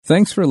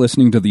Thanks for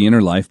listening to the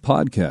Inner Life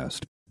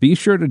Podcast. Be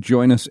sure to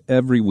join us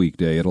every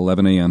weekday at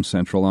 11 a.m.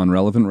 Central on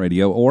Relevant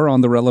Radio or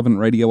on the Relevant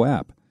Radio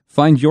app.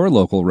 Find your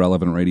local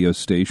Relevant Radio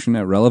station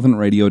at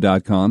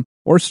relevantradio.com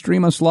or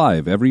stream us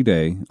live every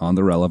day on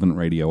the Relevant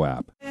Radio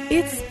app.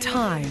 It's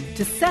time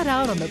to set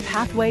out on the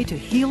pathway to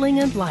healing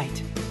and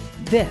light.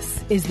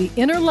 This is The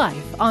Inner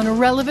Life on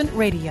Relevant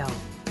Radio.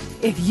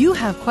 If you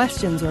have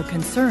questions or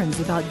concerns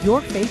about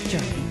your faith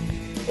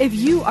journey, if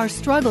you are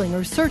struggling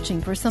or searching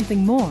for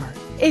something more,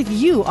 if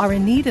you are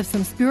in need of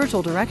some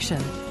spiritual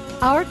direction,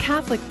 our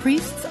Catholic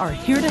priests are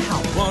here to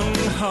help. One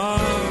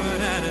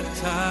heart at a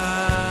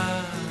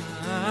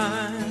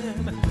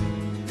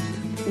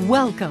time.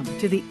 Welcome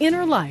to The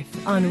Inner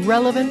Life on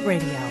Relevant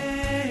Radio.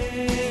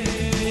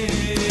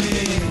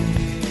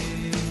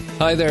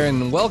 Hi there,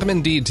 and welcome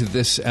indeed to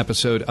this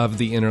episode of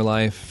The Inner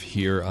Life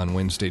here on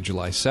Wednesday,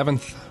 July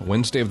 7th,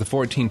 Wednesday of the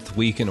 14th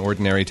week in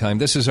Ordinary Time.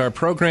 This is our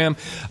program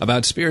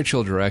about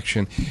spiritual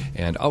direction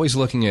and always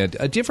looking at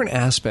a different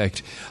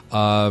aspect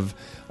of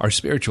our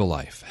spiritual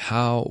life,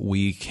 how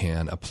we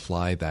can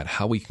apply that,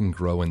 how we can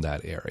grow in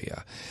that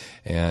area.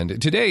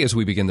 And today, as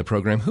we begin the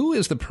program, who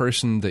is the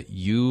person that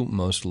you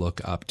most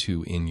look up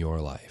to in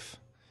your life?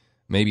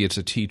 Maybe it's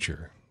a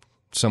teacher,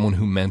 someone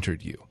who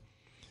mentored you.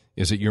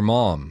 Is it your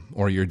mom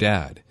or your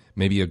dad?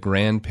 Maybe a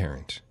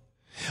grandparent?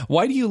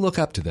 Why do you look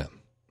up to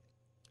them?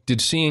 Did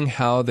seeing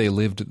how they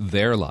lived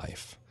their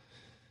life,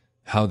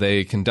 how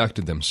they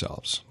conducted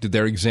themselves, did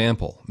their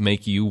example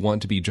make you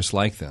want to be just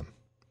like them?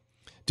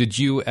 Did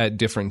you at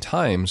different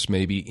times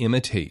maybe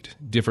imitate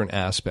different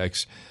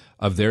aspects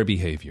of their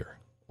behavior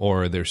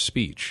or their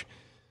speech?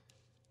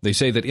 They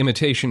say that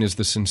imitation is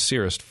the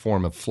sincerest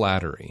form of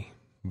flattery,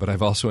 but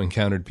I've also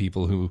encountered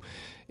people who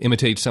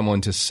imitate someone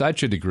to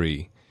such a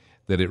degree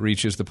that it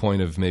reaches the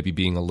point of maybe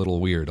being a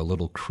little weird, a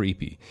little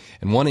creepy.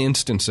 And one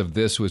instance of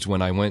this was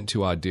when I went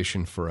to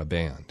audition for a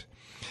band.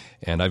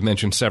 And I've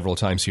mentioned several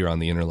times here on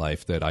The Inner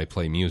Life that I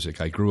play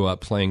music. I grew up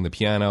playing the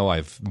piano.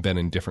 I've been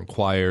in different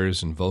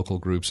choirs and vocal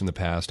groups in the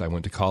past. I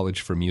went to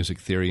college for music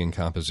theory and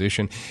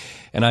composition.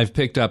 And I've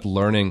picked up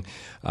learning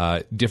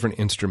different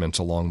instruments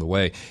along the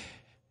way.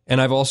 And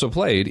I've also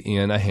played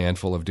in a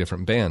handful of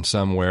different bands,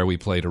 some where we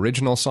played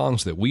original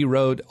songs that we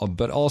wrote,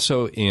 but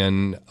also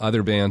in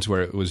other bands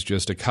where it was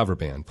just a cover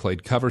band,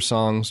 played cover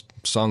songs,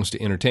 songs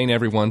to entertain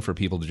everyone, for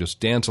people to just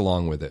dance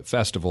along with at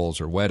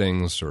festivals or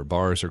weddings or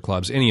bars or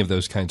clubs, any of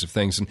those kinds of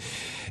things. And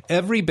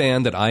every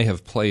band that I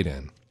have played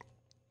in,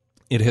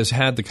 it has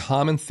had the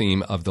common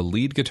theme of the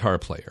lead guitar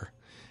player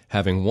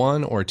having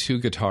one or two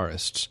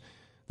guitarists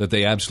that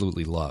they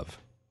absolutely love.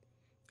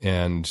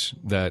 And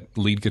that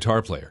lead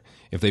guitar player,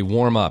 if they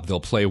warm up, they'll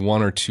play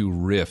one or two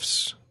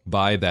riffs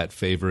by that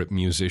favorite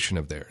musician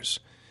of theirs.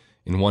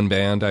 In one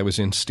band I was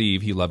in,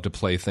 Steve, he loved to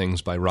play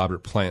things by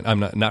Robert Plant. I'm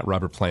not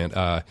Robert Plant,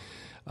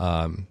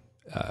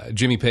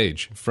 Jimmy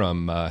Page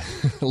from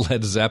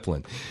Led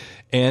Zeppelin.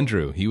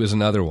 Andrew, he was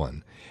another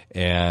one.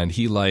 And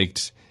he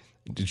liked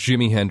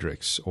Jimi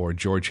Hendrix or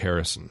George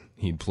Harrison.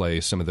 He'd play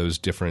some of those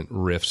different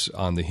riffs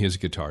on his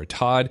guitar.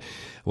 Todd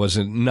was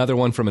another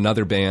one from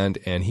another band,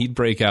 and he'd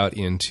break out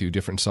into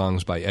different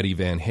songs by Eddie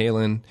Van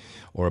Halen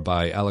or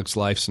by Alex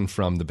Lifeson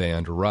from the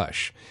band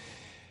Rush.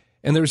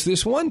 And there was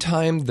this one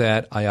time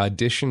that I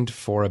auditioned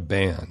for a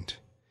band,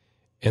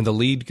 and the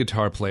lead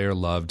guitar player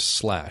loved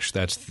Slash.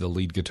 That's the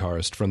lead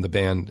guitarist from the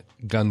band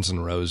Guns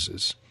N'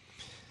 Roses.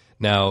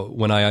 Now,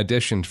 when I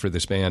auditioned for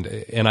this band,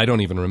 and I don't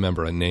even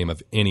remember a name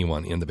of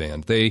anyone in the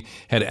band, they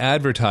had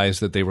advertised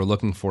that they were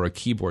looking for a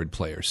keyboard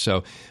player.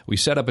 So we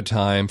set up a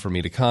time for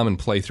me to come and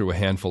play through a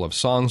handful of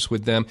songs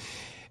with them.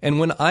 And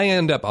when I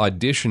end up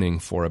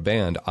auditioning for a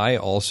band, I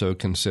also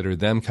consider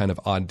them kind of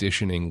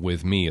auditioning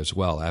with me as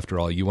well. After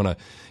all, you want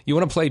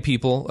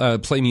to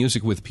play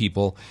music with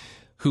people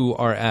who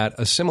are at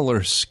a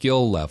similar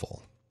skill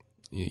level.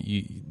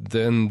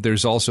 Then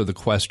there's also the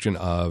question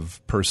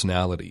of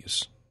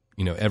personalities.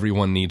 You know,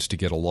 everyone needs to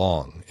get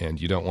along,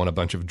 and you don't want a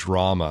bunch of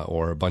drama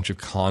or a bunch of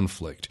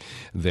conflict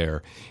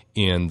there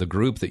in the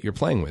group that you're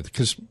playing with,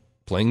 because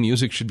playing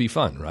music should be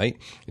fun, right?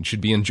 It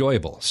should be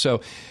enjoyable.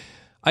 So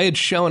I had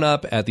shown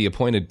up at the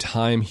appointed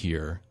time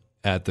here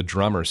at the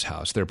drummer's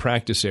house. Their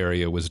practice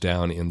area was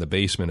down in the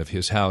basement of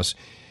his house,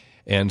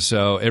 and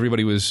so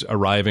everybody was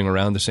arriving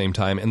around the same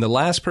time, and the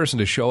last person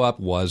to show up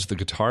was the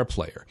guitar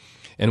player.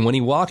 And when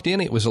he walked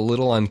in, it was a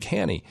little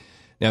uncanny.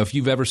 Now, if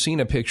you've ever seen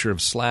a picture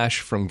of Slash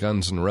from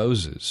Guns N'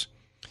 Roses,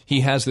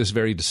 he has this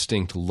very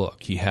distinct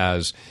look. He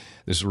has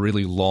this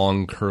really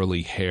long,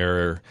 curly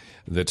hair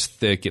that's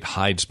thick. It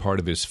hides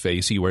part of his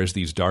face. He wears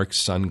these dark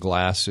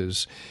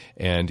sunglasses,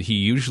 and he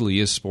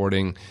usually is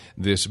sporting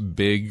this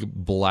big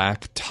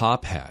black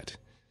top hat.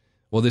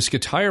 Well, this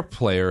guitar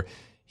player,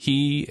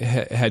 he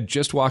had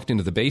just walked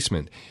into the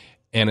basement,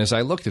 and as I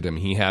looked at him,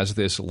 he has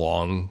this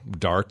long,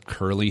 dark,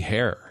 curly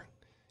hair.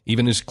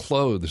 Even his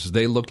clothes,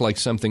 they looked like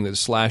something that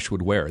Slash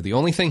would wear. The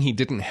only thing he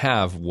didn't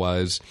have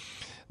was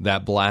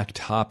that black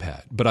top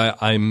hat.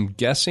 But I'm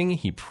guessing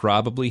he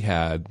probably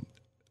had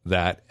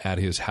that at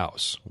his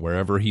house,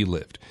 wherever he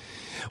lived.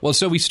 Well,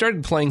 so we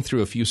started playing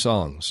through a few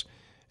songs.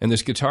 And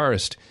this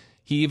guitarist,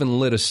 he even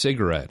lit a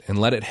cigarette and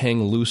let it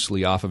hang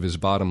loosely off of his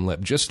bottom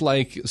lip, just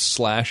like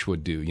Slash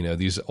would do,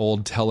 these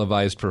old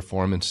televised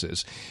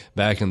performances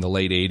back in the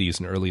late 80s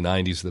and early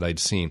 90s that I'd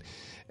seen.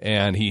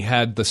 And he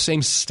had the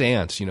same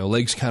stance,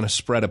 legs kind of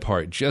spread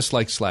apart, just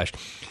like Slash.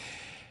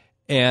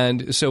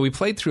 And so we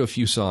played through a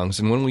few songs,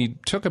 and when we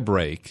took a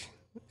break,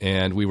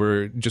 and we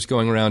were just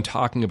going around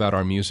talking about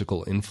our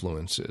musical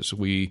influences.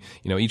 We,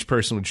 each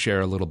person would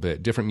share a little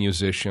bit, different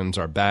musicians,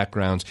 our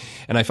backgrounds.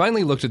 And I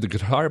finally looked at the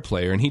guitar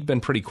player, and he'd been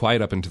pretty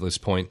quiet up until this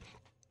point.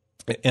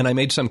 And I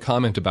made some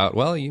comment about,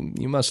 well,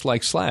 you must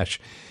like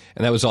Slash.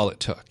 And that was all it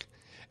took.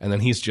 And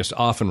then he's just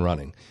off and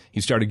running.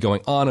 He started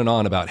going on and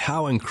on about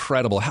how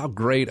incredible, how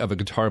great of a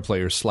guitar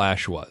player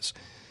Slash was.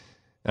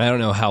 And I don't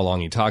know how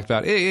long he talked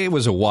about it. It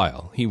was a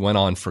while. He went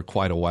on for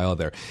quite a while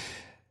there.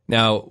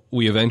 Now,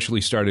 we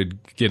eventually started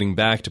getting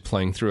back to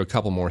playing through a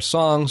couple more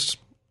songs.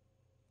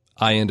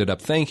 I ended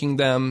up thanking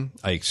them.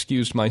 I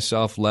excused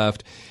myself,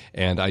 left,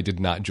 and I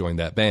did not join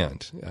that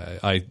band.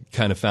 I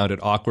kind of found it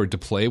awkward to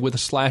play with a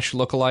Slash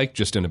lookalike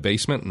just in a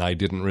basement, and I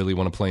didn't really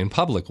want to play in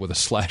public with a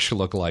Slash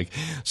lookalike.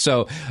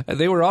 So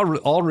they were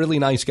all really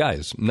nice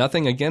guys.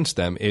 Nothing against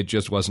them. It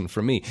just wasn't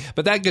for me.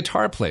 But that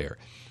guitar player,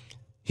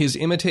 his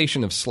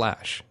imitation of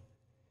Slash,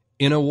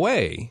 in a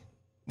way,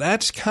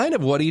 that's kind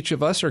of what each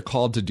of us are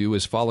called to do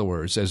as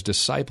followers, as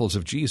disciples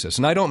of Jesus.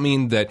 And I don't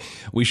mean that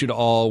we should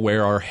all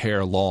wear our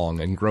hair long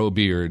and grow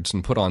beards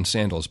and put on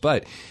sandals.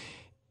 But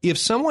if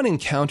someone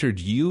encountered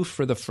you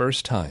for the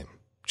first time,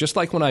 just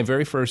like when I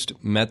very first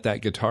met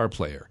that guitar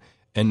player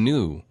and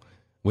knew,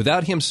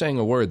 without him saying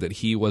a word, that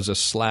he was a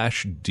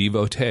Slash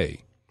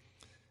devotee,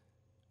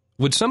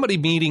 would somebody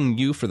meeting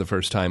you for the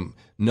first time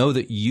know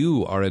that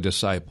you are a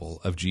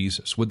disciple of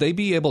Jesus? Would they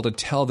be able to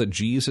tell that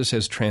Jesus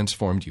has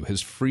transformed you,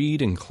 has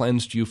freed and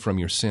cleansed you from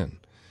your sin?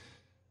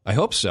 I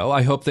hope so.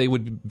 I hope they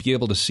would be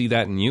able to see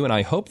that in you, and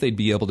I hope they'd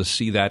be able to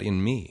see that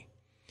in me.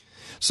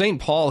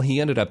 St. Paul, he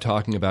ended up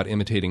talking about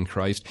imitating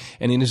Christ,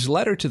 and in his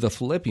letter to the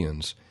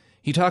Philippians,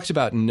 he talks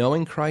about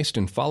knowing Christ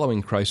and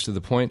following Christ to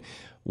the point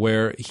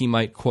where he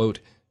might, quote,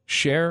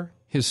 share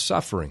his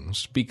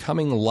sufferings,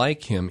 becoming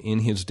like him in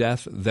his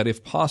death, that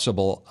if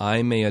possible,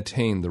 I may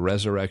attain the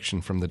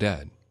resurrection from the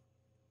dead.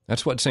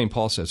 That's what St.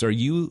 Paul says. Are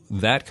you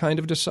that kind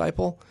of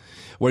disciple,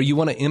 where you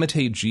want to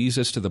imitate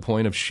Jesus to the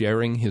point of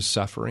sharing his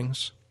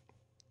sufferings?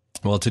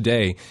 Well,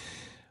 today,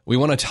 we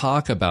want to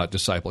talk about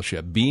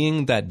discipleship,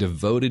 being that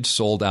devoted,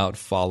 sold-out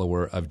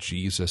follower of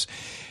Jesus.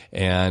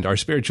 And our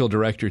spiritual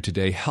director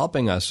today,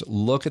 helping us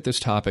look at this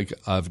topic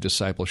of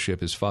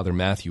discipleship, is Father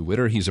Matthew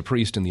Widder. He's a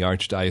priest in the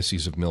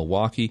Archdiocese of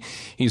Milwaukee.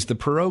 He's the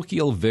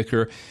parochial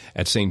vicar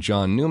at St.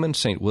 John Newman,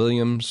 St.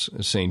 William's,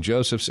 St.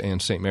 Joseph's,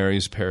 and St.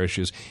 Mary's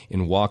parishes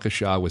in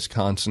Waukesha,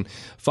 Wisconsin.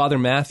 Father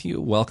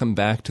Matthew, welcome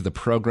back to the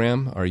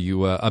program. Are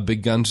you a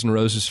big Guns N'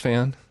 Roses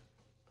fan?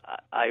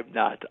 I'm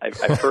not. I've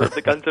heard of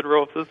the Guns N'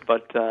 Roses,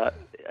 but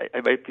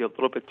I might be a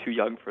little bit too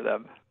young for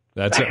them.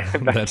 That's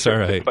all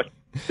right. But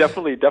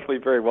definitely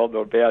very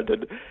well-known band,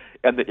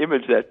 and the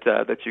image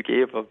that you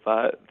gave of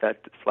that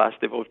Slash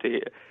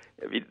devotee,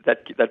 I mean,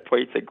 that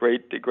points a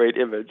great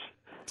image.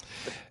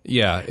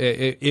 Yeah,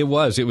 it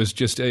was. It was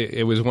just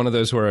it was one of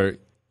those where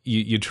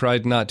you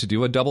tried not to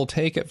do a double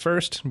take at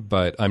first,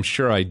 but I'm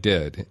sure I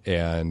did.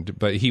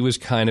 But he was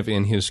kind of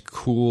in his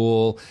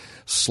cool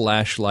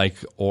Slash-like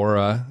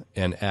aura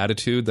and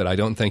attitude that I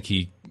don't think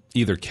he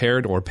either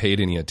cared or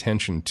paid any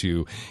attention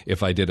to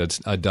if I did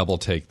a double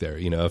take there.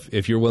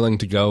 If you're willing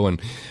to go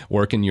and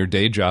work in your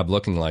day job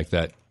looking like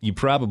that, you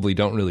probably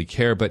don't really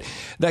care. But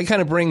that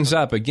kind of brings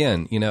up,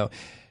 again,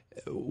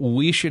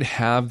 we should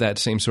have that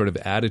same sort of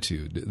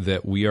attitude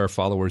that we are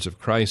followers of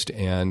Christ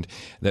and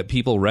that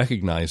people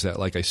recognize that,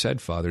 like I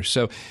said, Father.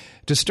 So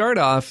to start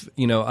off,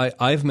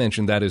 I've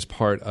mentioned that as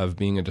part of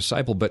being a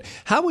disciple, but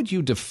how would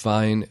you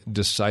define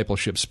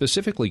discipleship,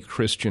 specifically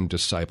Christian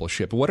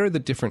discipleship? What are the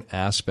different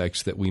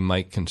aspects that we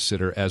might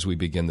consider as we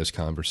begin this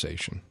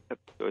conversation?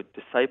 A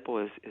disciple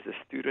is a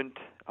student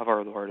of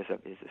our Lord, is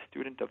a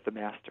student of the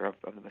Master, of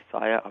the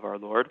Messiah, of our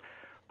Lord,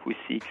 who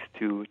seeks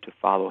to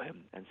follow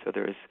him. And so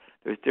there's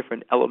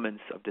different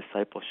elements of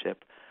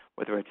discipleship,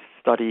 whether it's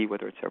study,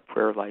 whether it's our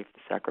prayer life,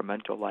 the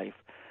sacramental life.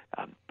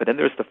 But then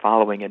there's the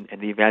following and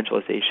the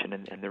evangelization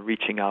and the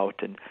reaching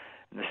out and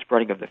the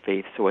spreading of the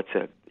faith. So it's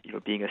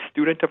being a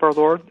student of our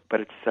Lord,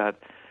 but it's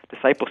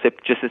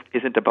discipleship just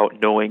isn't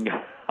about knowing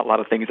a lot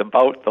of things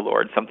about the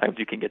Lord. Sometimes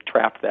you can get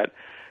trapped that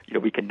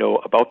we can know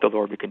about the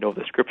Lord, we can know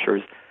the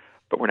Scriptures,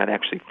 but we're not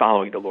actually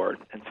following the Lord.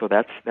 And so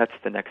that's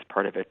the next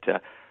part of it.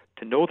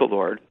 To know the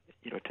Lord,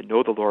 to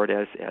know the Lord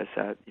as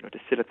to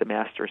sit at the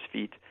Master's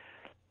feet,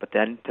 but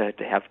then to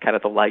have kind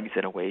of the legs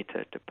in a way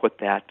to put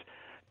that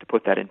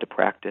into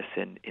practice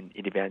in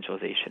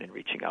evangelization and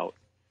reaching out.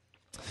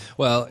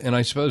 Well, and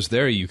I suppose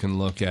there you can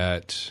look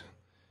at,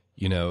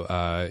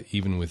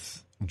 even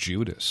with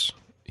Judas,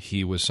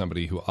 he was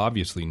somebody who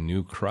obviously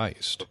knew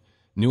Christ,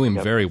 knew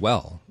him very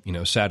well,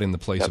 sat in the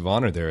place of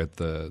honor there at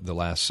the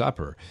Last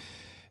Supper.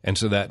 And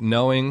so that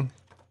knowing,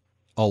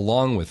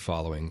 along with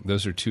following,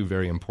 those are two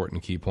very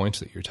important key points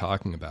that you're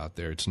talking about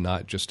there. It's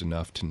not just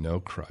enough to know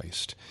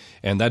Christ.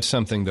 And that's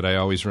something that I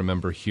always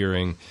remember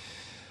hearing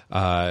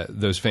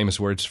those famous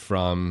words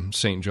from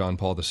St. John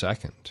Paul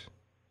II,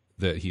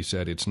 that he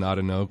said, it's not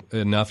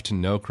enough to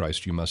know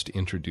Christ, you must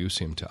introduce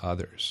him to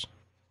others.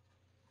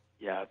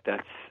 Yeah,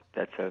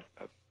 that's a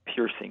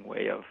piercing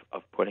way of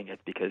putting it,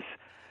 because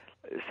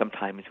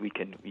sometimes we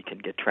can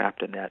get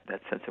trapped in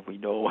that sense of we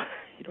know,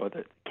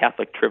 the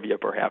Catholic trivia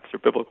perhaps, or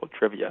biblical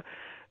trivia,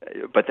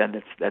 but then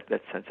it's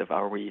that sense of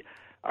are we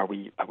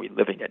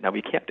living it? Now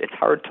we can't. It's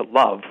hard to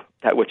love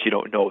that which you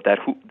don't know, that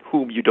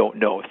whom you don't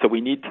know. So we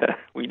need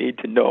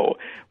to know.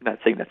 I'm not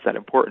saying that's not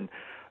important.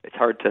 It's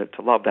hard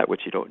to love that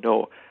which you don't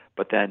know.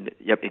 But then,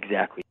 yep,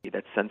 exactly.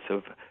 That sense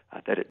of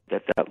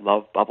that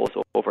love bubbles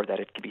over, that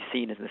it can be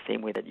seen in the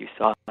same way that you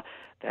saw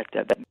that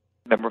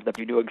member of them,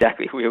 you knew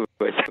exactly who he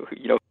was,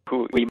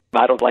 who we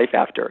modeled life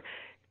after.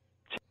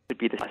 It should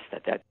be the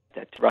that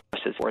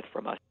rushes forth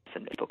from us,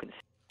 and people can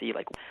see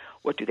like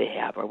what do they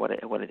have, or what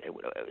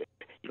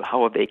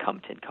how have they come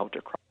to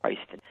encounter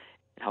Christ, and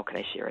how can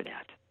I share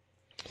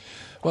that?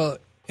 Well.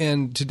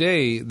 And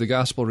today, the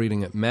gospel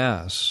reading at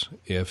Mass,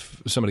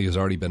 if somebody has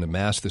already been to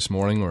Mass this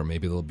morning, or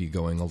maybe they'll be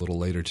going a little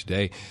later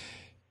today,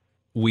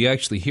 we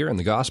actually hear in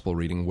the gospel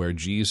reading where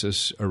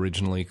Jesus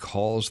originally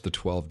calls the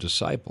 12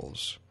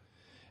 disciples.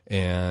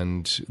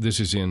 And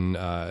this is in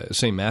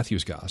St.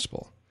 Matthew's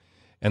gospel.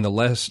 And the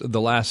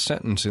last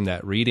sentence in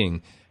that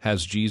reading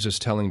has Jesus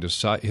telling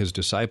his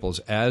disciples,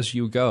 as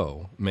you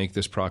go, make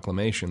this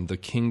proclamation, the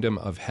kingdom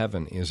of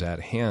heaven is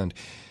at hand.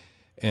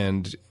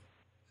 And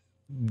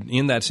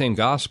in that same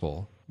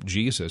gospel,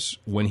 Jesus,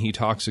 when he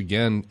talks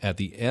again at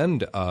the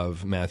end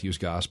of Matthew's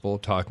gospel,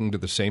 talking to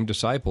the same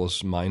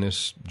disciples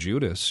minus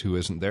Judas, who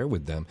isn't there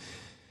with them,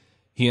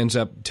 he ends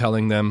up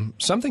telling them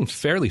something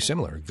fairly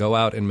similar. Go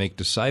out and make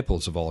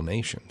disciples of all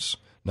nations.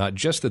 Not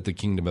just that the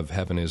kingdom of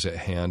heaven is at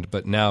hand,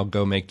 but now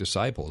go make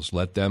disciples.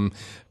 Let them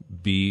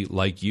be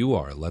like you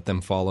are. Let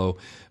them follow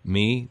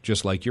me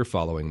just like you're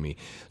following me.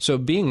 So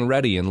being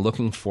ready and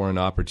looking for an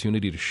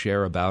opportunity to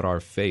share about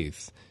our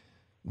faith,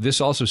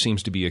 this also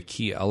seems to be a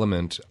key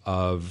element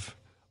of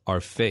our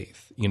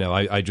faith.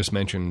 I just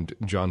mentioned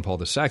John Paul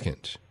II.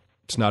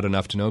 It's not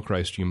enough to know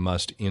Christ. You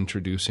must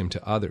introduce him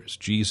to others.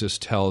 Jesus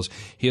tells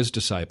his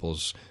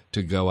disciples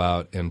to go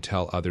out and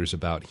tell others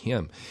about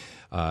him.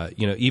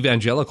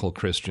 Evangelical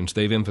Christians,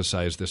 they've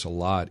emphasized this a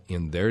lot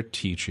in their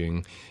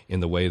teaching, in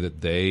the way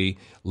that they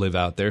live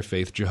out their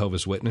faith.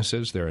 Jehovah's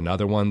Witnesses, they're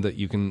another one that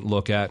you can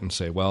look at and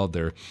say, well,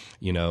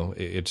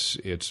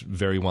 it's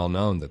very well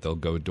known that they'll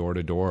go door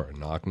to door,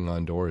 knocking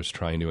on doors,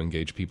 trying to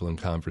engage people in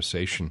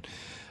conversation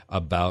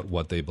about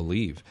what they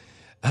believe.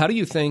 How do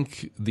you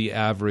think the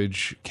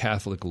average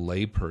Catholic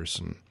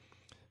layperson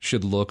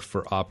should look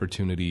for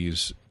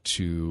opportunities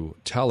to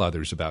tell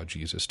others about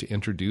Jesus, to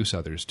introduce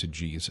others to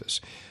Jesus?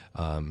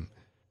 I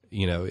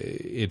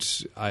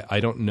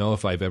don't know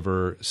if I've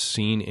ever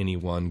seen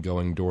anyone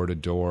going door to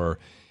door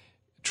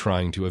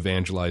trying to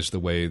evangelize the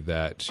way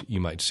that you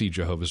might see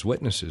Jehovah's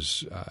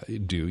Witnesses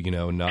do.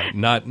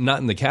 Not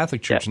in the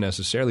Catholic Church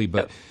necessarily,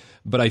 but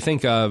I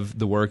think of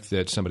the work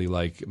that somebody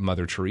like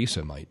Mother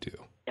Teresa might do.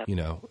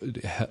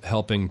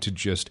 Helping to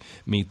just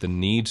meet the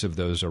needs of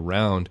those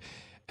around.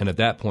 And at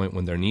that point,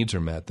 when their needs are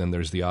met, then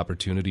there's the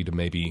opportunity to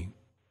maybe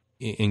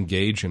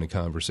engage in a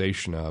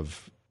conversation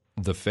of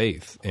the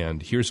faith.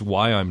 And here's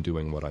why I'm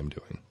doing what I'm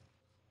doing.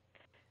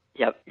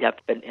 Yep.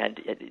 And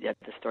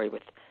the story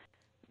with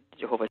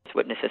Jehovah's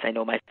Witnesses, I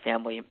know my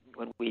family,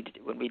 when we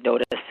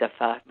noticed if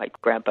my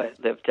grandpa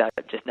lived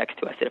just next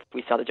to us, if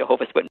we saw the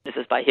Jehovah's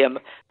Witnesses by him,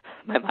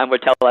 my mom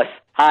would tell us,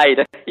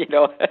 hide,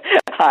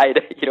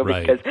 hide,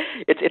 Right. Because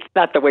it's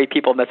not the way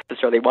people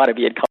necessarily want to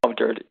be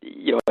encountered,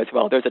 as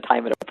well. There's a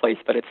time and a place,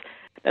 but it's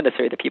not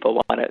necessarily that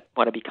people want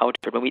to be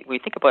countered. When we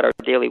think about our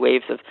daily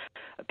waves of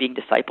being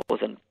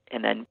disciples and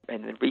then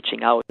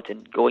reaching out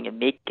and going and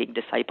making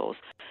disciples,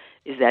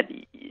 is that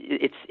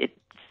it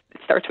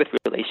starts with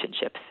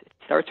relationships. It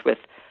starts with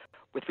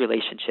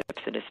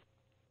relationships, and as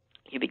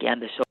you began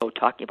the show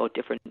talking about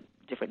different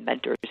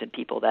mentors and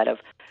people that have,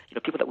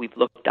 people that we've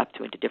looked up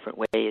to into different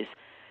ways.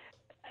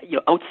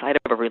 Outside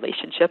of a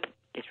relationship,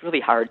 it's really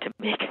hard to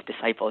make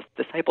disciples.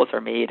 Disciples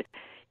are made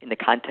in the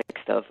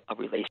context of a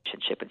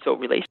relationship, and so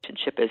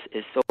relationship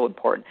is so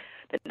important.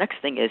 The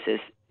next thing is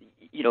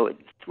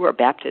through our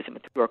baptism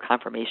and through our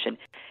confirmation,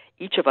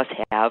 each of us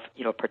have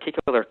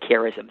particular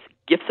charisms,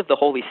 gifts of the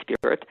Holy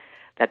Spirit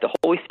that the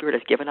Holy Spirit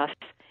has given us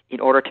in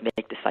order to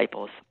make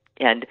disciples.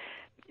 And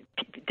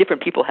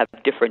different people have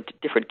different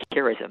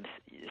charisms.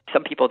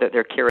 Some people,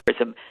 their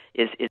charism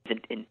is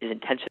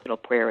intentional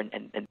prayer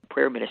and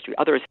prayer ministry.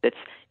 Others, it's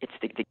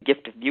the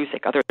gift of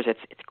music. Others,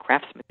 it's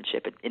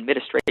craftsmanship and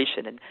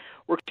administration and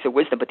works of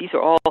wisdom. But these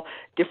are all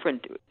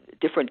different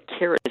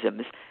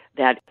charisms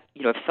that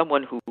if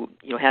someone who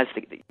has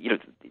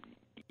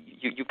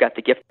you've got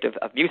the gift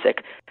of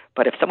music,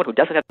 but if someone who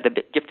doesn't have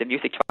the gift of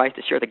music tries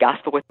to share the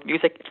gospel with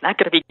music, it's not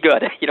going to be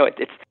good.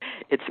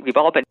 We've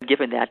all been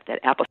given that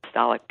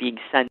apostolic being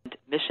sent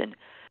mission.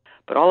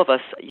 but all of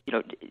us,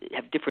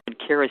 have different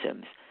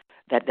charisms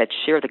that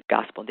share the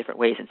gospel in different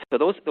ways. And so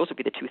those would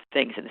be the two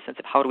things in the sense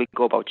of how do we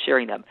go about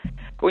sharing them.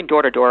 Going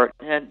door to door,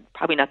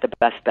 probably not the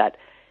best bet.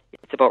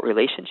 It's about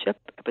relationship,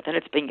 but then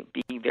it's being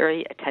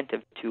very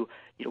attentive to,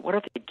 what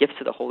are the gifts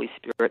of the Holy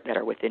Spirit that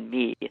are within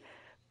me,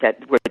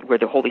 that where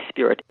the Holy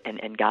Spirit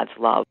and God's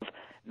love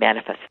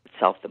manifests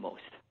itself the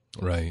most.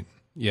 Right.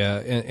 Yeah,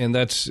 and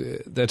that's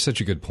such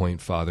a good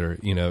point, Father.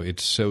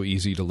 It's so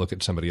easy to look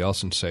at somebody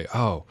else and say,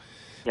 oh,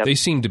 yep, they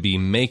seem to be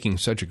making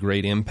such a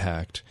great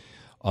impact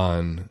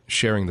on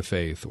sharing the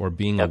faith or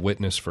being yep, a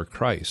witness for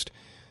Christ.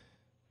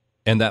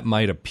 And that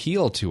might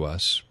appeal to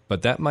us,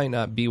 but that might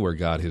not be where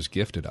God has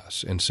gifted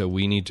us. And so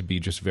we need to be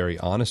just very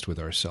honest with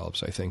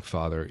ourselves, I think,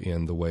 Father,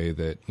 in the way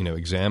that,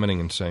 examining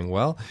and saying,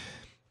 well,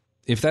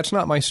 if that's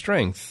not my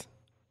strength,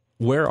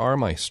 where are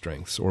my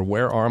strengths, or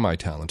where are my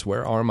talents,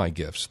 where are my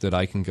gifts that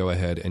I can go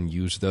ahead and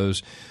use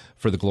those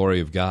for the glory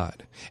of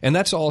God? And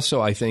that's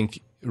also, I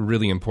think,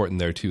 really important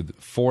there too,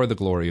 for the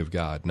glory of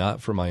God,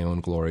 not for my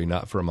own glory,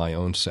 not for my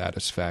own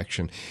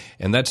satisfaction.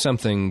 And that's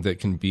something that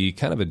can be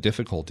kind of a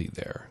difficulty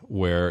there,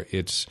 where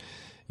it's,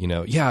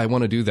 I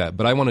want to do that,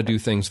 but I want to do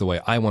things the way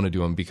I want to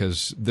do them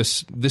because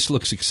this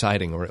looks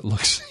exciting, or it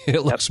looks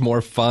yep,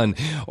 more fun,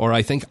 or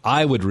I think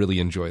I would really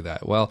enjoy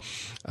that. Well,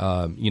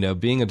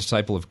 being a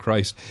disciple of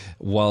Christ,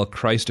 while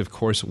Christ, of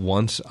course,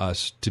 wants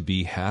us to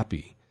be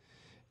happy,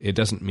 it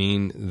doesn't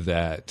mean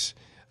that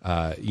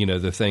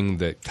the thing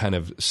that kind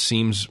of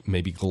seems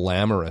maybe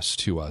glamorous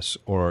to us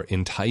or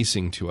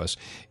enticing to us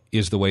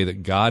is the way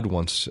that God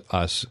wants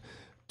us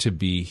to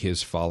be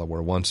his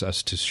follower, wants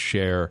us to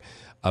share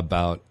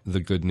about the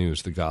good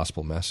news, the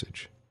gospel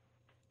message.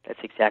 That's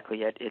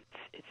exactly it.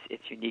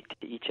 It's unique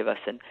to each of us,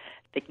 and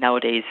I think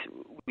nowadays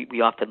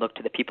we often look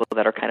to the people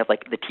that are kind of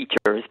like the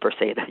teachers per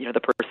se. The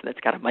person that's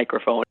got a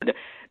microphone,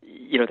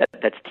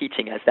 that's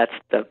teaching us. That's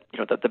the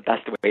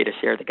best way to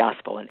share the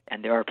gospel.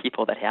 And there are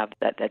people that have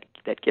that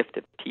gift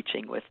of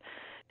teaching with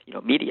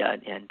media,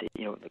 and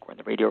like we're on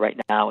the radio right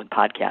now and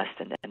podcasts,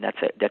 and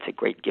that's a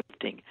great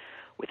gifting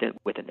within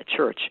the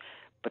church.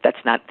 But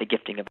that's not the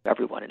gifting of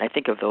everyone. And I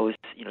think of those,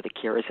 the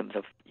charisms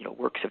of,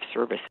 works of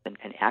service and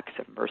acts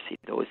of mercy,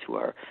 those who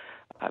are,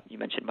 you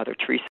mentioned Mother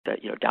Teresa,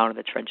 down in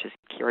the trenches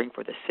caring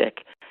for the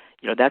sick.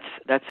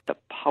 That's a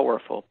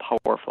powerful,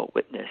 powerful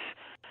witness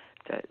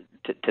to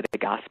the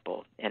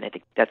gospel. And I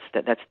think that's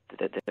the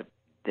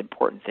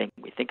important thing.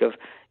 We think of,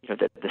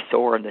 the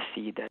sower and the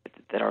seed,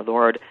 that our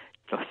Lord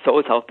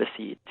sows out the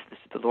seeds.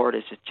 The Lord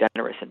is just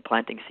generous in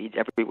planting seeds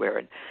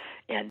everywhere,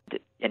 and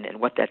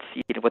what that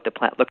seed and what the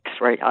plant looks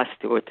right. Us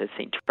to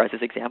St.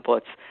 Teresa's example,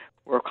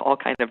 we're all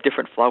kind of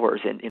different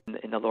flowers in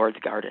the Lord's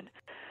garden,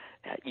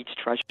 each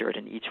treasured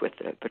and each with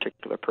a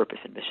particular purpose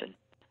and mission.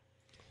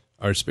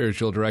 Our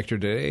spiritual director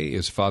today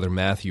is Father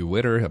Matthew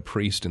Widder, a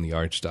priest in the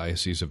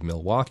Archdiocese of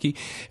Milwaukee,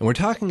 and we're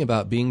talking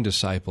about being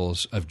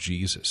disciples of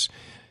Jesus,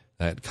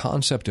 that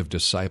concept of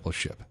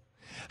discipleship.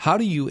 How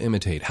do you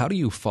imitate? How do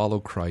you follow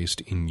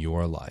Christ in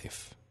your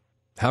life?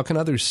 How can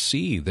others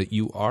see that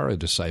you are a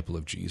disciple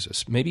of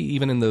Jesus? Maybe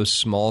even in those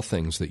small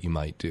things that you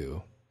might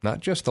do, not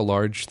just the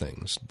large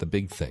things, the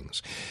big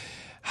things.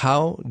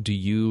 How do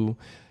you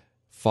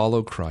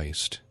follow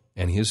Christ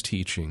and his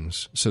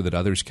teachings so that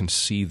others can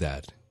see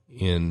that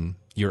in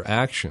your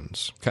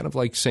actions? Kind of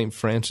like St.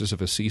 Francis of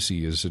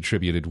Assisi is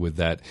attributed with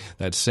that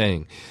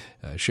saying,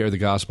 share the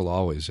gospel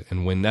always,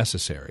 and when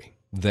necessary,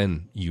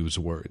 then use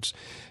words.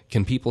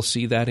 Can people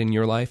see that in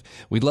your life?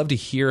 We'd love to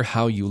hear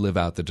how you live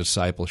out the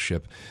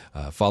discipleship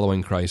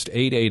following Christ.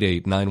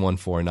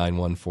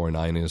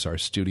 888-914-9149 is our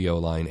studio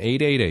line.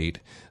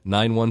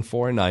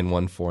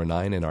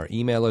 888-914-9149, and our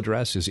email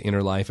address is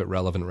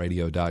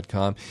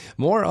innerlife@relevantradio.com.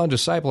 More on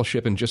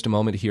discipleship in just a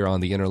moment here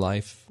on The Inner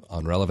Life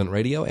on Relevant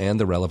Radio and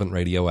the Relevant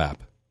Radio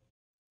app.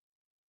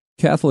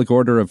 Catholic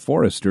Order of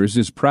Foresters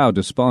is proud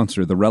to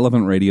sponsor the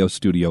Relevant Radio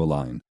studio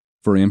line.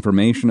 For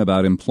information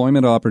about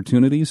employment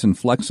opportunities and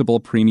flexible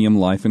premium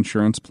life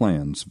insurance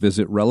plans,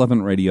 visit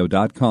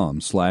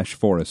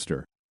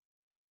relevantradio.com/Forester.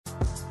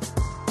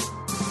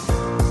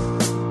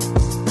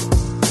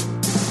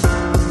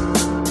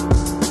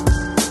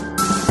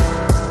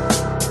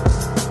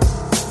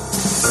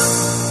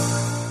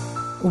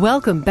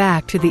 Welcome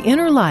back to The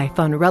Inner Life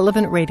on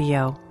Relevant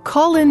Radio.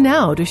 Call in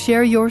now to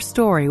share your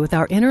story with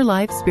our Inner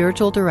Life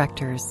spiritual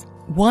directors.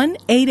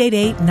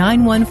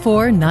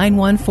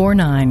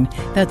 1-888-914-9149.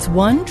 That's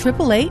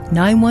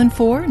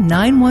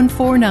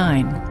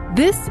 1-888-914-9149.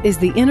 This is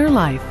The Inner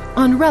Life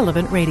on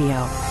Relevant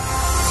Radio.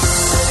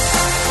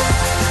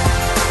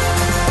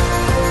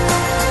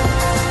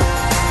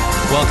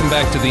 Welcome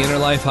back to The Inner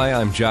Life. Hi,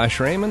 I'm Josh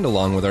Raymond,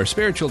 along with our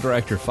spiritual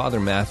director, Father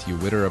Matthew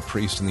Widder, a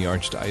priest in the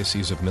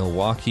Archdiocese of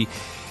Milwaukee.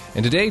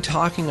 And today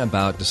talking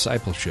about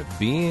discipleship,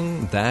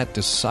 being that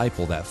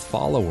disciple, that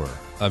follower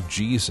of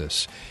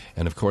Jesus.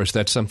 And of course,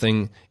 that's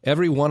something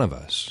every one of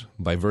us,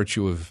 by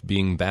virtue of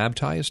being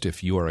baptized,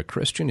 if you are a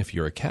Christian, if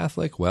you're a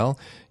Catholic, well,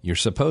 you're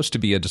supposed to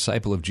be a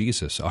disciple of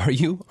Jesus. Are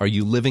you? Are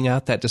you living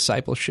out that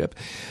discipleship?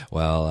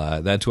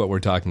 Well, that's what we're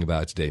talking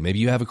about today. Maybe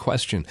you have a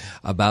question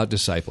about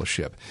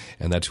discipleship,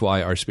 and that's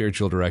why our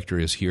spiritual director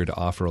is here to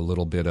offer a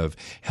little bit of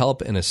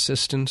help and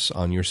assistance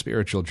on your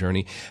spiritual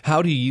journey.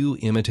 How do you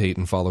imitate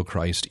and follow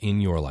Christ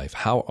in your life?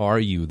 How are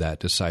you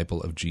that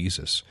disciple of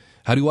Jesus?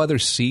 How do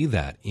others see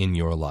that in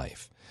your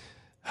life?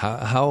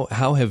 How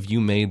have you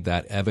made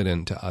that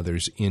evident to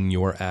others in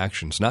your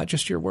actions, not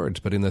just your words,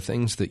 but in the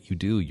things that you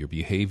do, your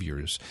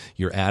behaviors,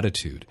 your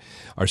attitude?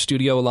 Our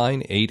studio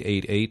line,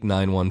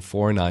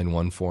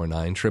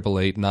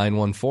 888-914-9149,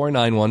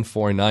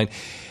 888-914-9149.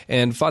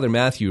 And Father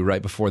Matthew,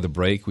 right before the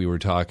break, we were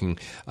talking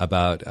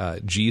about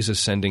Jesus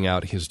sending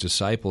out his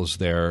disciples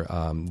there,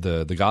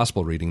 the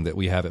gospel reading that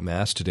we have at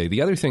Mass today.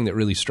 The other thing that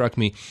really struck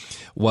me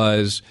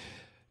was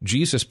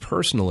Jesus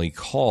personally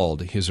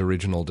called his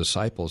original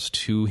disciples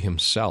to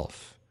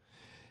himself.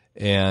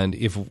 And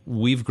if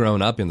we've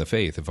grown up in the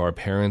faith, if our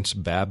parents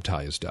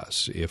baptized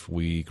us, if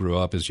we grew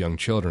up as young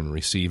children,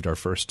 received our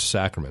first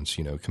sacraments,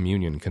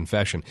 communion,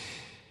 confession,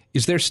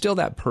 is there still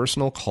that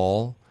personal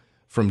call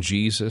from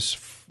Jesus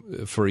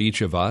for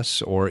each of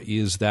us, or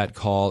is that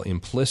call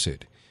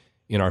implicit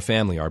in our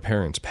family, our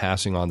parents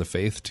passing on the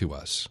faith to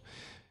us?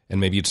 And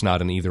maybe it's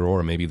not an either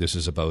or, maybe this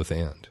is a both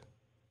and.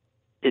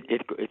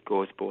 It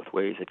goes both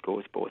ways. It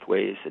goes both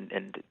ways, and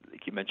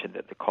like you mentioned,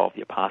 that the call of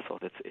the apostles,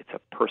 it's a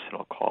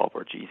personal call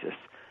where Jesus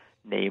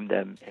named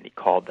them and he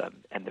called them,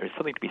 and there's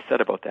something to be said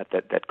about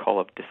that call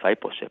of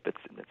discipleship.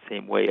 It's in the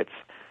same way. It's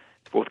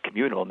both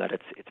communal in that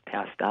it's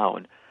passed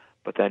down,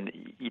 but then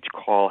each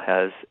call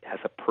has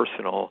a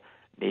personal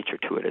nature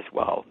to it as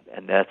well,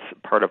 and that's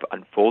part of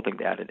unfolding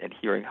that and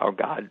hearing how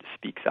God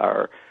speaks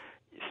our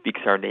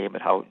name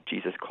and how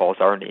Jesus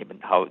calls our name,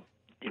 and how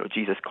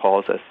Jesus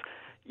calls us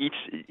each,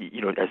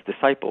 as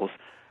disciples,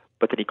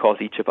 but then he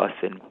calls each of us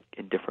in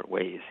different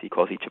ways. He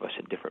calls each of us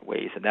in different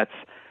ways, and that's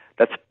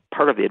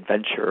part of the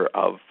adventure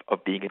of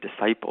being a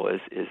disciple. Is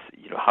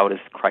how does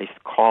Christ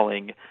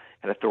calling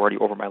and authority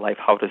over my life?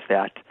 How does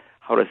that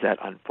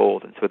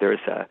unfold? And so there's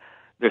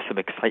some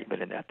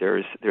excitement in that.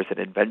 There's an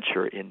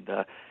adventure in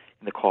the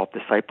call of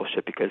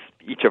discipleship, because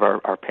each of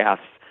our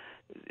paths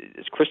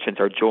as Christians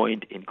are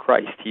joined in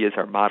Christ. He is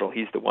our model.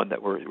 He's the one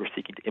that we're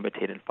seeking to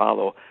imitate and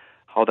follow.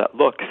 How that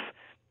looks,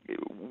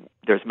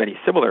 there's many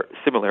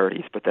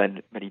similarities, but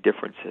then many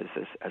differences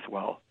as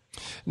well.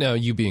 Now,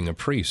 you being a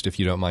priest, if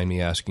you don't mind me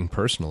asking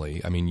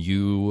personally, I mean,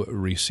 you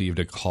received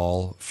a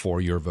call for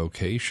your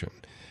vocation.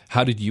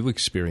 How did you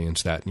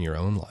experience that in your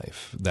own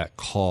life, that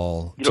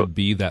call to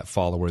be that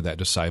follower, that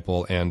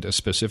disciple, and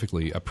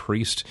specifically a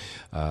priest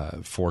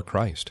for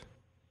Christ?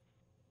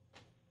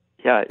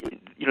 Yeah,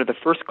 the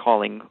first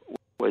calling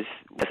was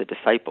as a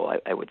disciple,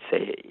 I would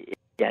say,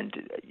 and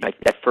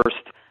that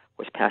first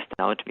was passed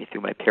down to me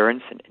through my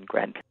parents and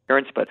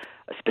grandparents, but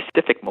a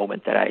specific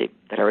moment that I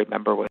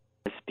remember was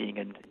being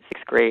in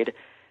sixth grade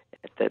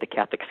at the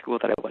Catholic school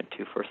that I went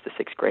to, first to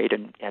sixth grade,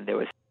 and there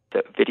was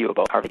a video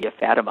about Our Lady of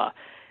Fatima,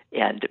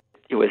 and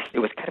it was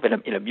kind of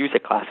in a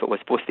music class. It was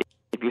supposed to be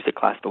a music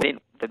class, but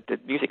the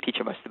music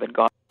teacher must have been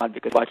gone,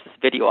 because I watched this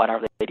video on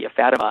Our Lady of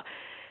Fatima,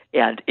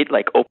 and it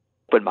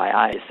opened my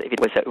eyes.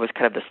 It was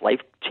kind of this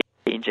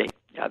life-changing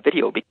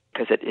video,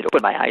 because it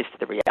opened my eyes to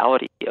the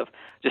reality of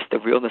just the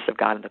realness of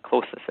God and the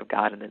closeness of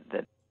God, and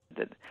the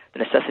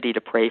necessity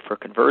to pray for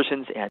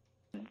conversions, and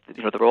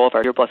the role of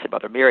our dear Blessed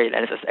Mother Mary. And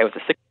as I was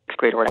a sixth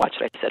grader when I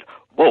watched it, I said,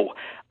 "Whoa,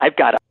 I've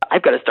got to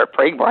start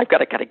praying more. I've got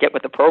to kind of get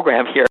with the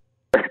program here,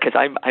 because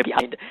I'm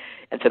behind."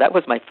 And so that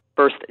was my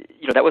first,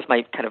 that was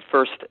my kind of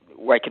first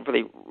where I can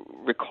really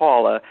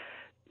recall a,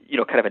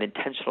 kind of an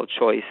intentional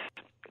choice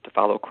to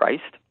follow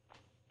Christ.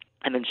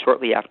 And then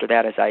shortly after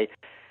that, as I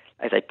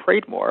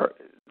prayed more,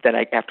 then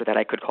after that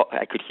I could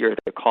hear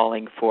the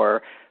calling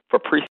for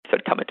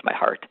priesthood come into my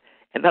heart,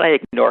 and then I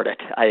ignored it.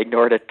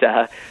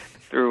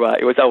 Through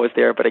it was always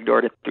there, but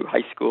ignored it through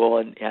high school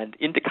and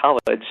into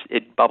college.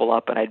 It'd bubble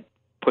up, and I'd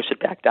push it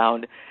back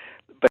down.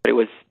 But it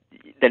was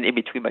then in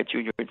between my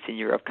junior and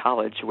senior year of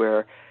college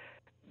where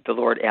the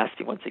Lord asked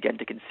me once again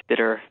to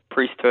consider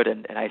priesthood,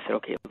 and I said,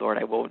 "Okay, Lord,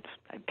 I won't."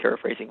 I'm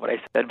paraphrasing what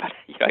I said, but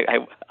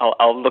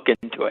I'll look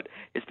into it.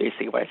 Is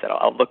basically what I said.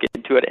 I'll look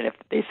into it, and if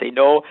they say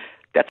no,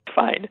 that's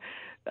fine.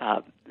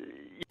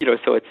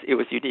 So it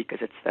was unique,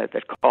 because it's that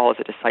call as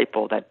a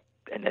disciple that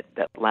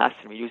lasts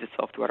and renews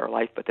itself throughout our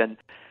life. But then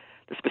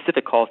the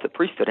specific call to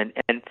priesthood,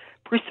 and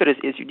priesthood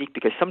is unique,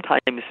 because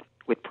sometimes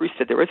with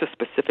priesthood there is a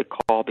specific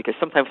call, because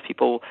sometimes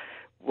people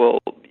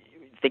will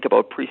think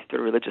about priesthood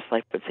or religious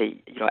life and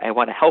say, I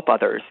want to help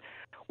others,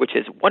 which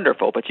is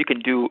wonderful, but you can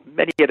do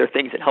many other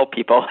things that help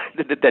people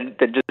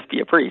than just be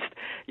a priest.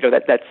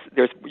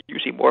 There's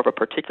usually more of a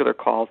particular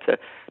call to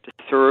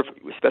serve,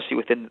 especially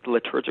within the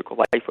liturgical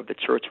life of the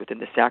church, within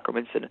the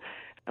sacraments, and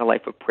a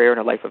life of prayer and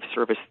a life of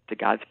service to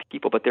God's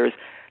people. But there's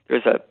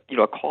a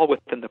call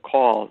within the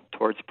call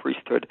towards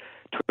priesthood,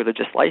 to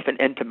religious life,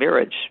 and to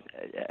marriage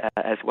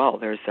as well.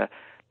 There's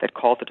that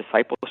call to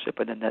discipleship,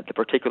 and then the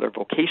particular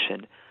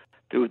vocation,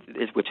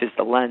 which is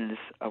the lens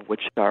of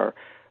which our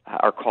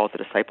call to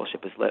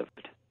discipleship is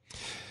lived.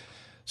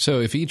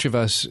 So if each of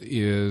us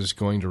is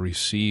going to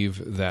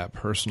receive that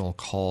personal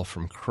call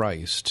from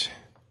Christ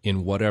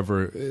in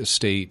whatever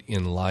state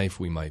in life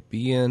we might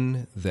be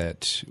in,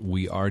 that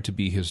we are to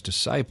be his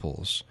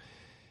disciples,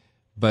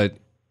 but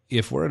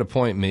if we're at a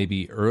point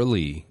maybe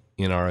early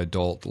in our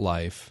adult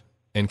life,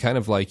 and kind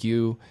of like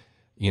you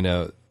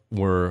know,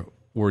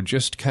 we're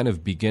just kind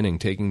of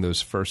taking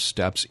those first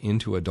steps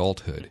into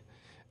adulthood,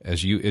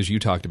 as you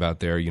talked about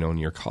there, in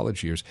your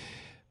college years.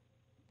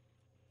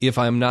 If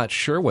I'm not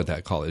sure what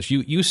that call is,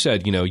 you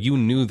said, you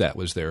knew that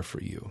was there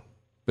for you.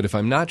 But if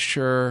I'm not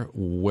sure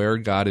where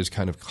God is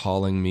kind of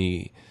calling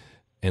me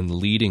and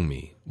leading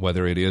me,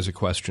 whether it is a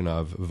question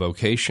of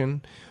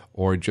vocation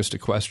or just a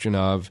question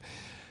of,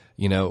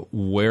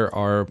 where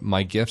are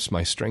my gifts,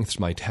 my strengths,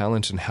 my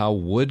talents, and how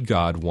would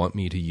God want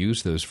me to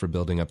use those for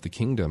building up the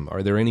kingdom?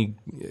 Are there any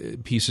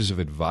pieces of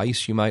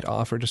advice you might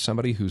offer to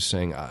somebody who's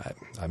saying,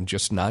 I'm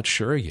just not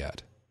sure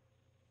yet?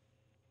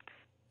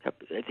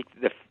 I think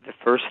the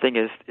first thing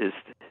is this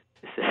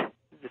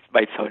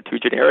might sound too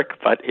generic,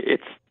 but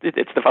it's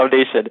the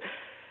foundation.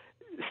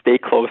 Stay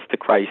close to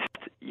Christ.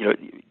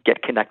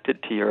 Get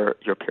connected to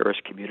your parish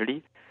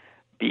community.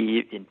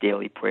 Be in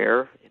daily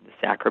prayer, in the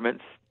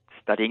sacraments,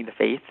 studying the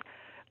faith.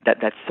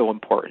 That's so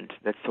important.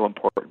 That's so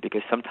important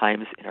because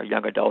sometimes in our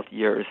young adult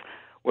years,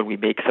 when we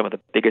make some of the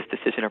biggest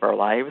decisions of our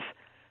lives,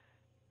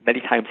 many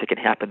times it can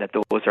happen that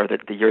those are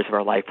the years of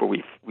our life where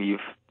we've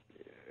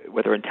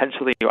whether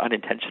intentionally or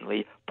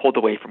unintentionally, pulled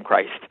away from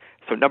Christ.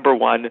 So number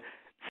one,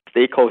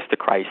 stay close to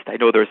Christ. I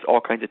know there's all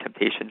kinds of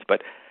temptations,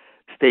 but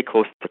stay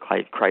close to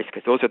Christ,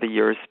 because those are the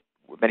years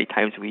many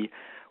times we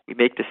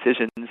make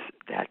decisions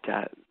that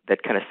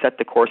kind of set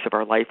the course of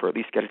our life, or at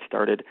least get it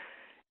started.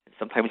 And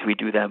sometimes we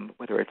do them,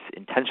 whether it's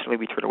intentionally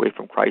we turn away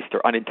from Christ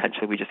or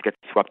unintentionally we just get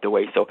swept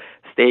away. So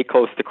stay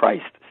close to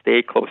Christ.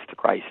 Stay close to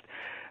Christ,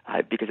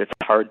 because it's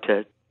hard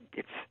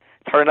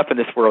enough in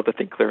this world to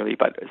think clearly,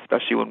 but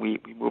especially when we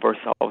move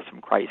ourselves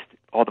from Christ,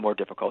 all the more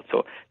difficult.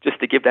 So just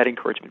to give that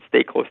encouragement,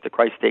 stay close to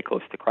Christ, stay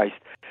close to Christ.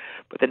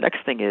 But the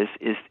next thing is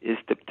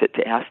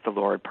to ask the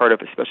Lord, part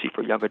of, especially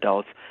for young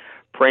adults,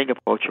 praying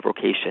about your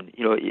vocation.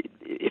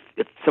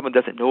 If someone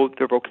doesn't know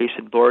their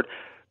vocation, Lord,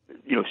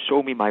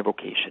 show me my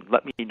vocation.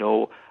 Let me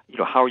know,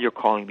 how you're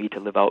calling me to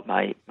live out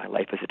my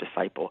life as a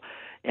disciple.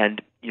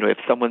 And, if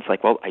someone's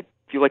like, well, I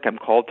feel like I'm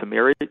called to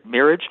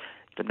marriage,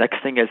 the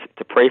next thing is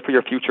to pray for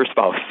your future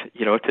spouse,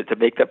 to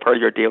make that part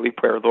of your daily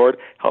prayer. Lord,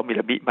 help me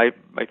to meet my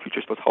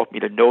future spouse, help me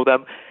to know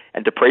them,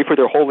 and to pray for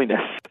their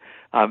holiness,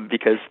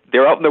 because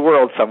they're out in the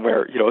world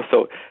somewhere,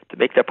 so to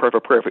make that part of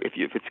a prayer.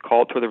 If it's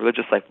called to the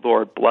religious life,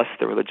 Lord, bless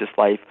the religious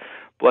life,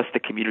 bless the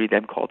community that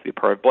I'm called to be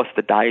part of, bless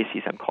the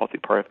diocese I'm called to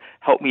be part of,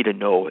 help me to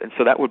know. And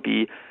so that would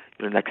be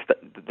the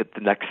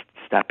next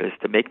step, is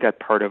to make that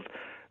part of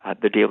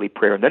the daily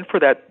prayer. And then for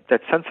that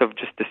sense of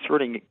just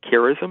discerning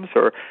charisms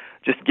or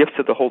just gifts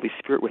of the Holy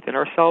Spirit within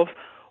ourselves,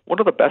 one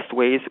of the best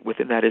ways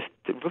within that is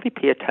to really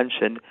pay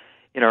attention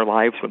in our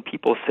lives when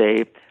people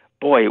say,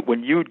 boy,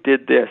 when you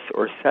did this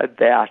or said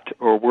that,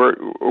 or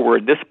we're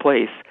in this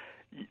place,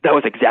 that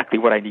was exactly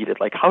what I needed.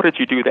 Like, how did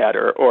you do that?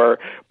 Or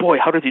boy,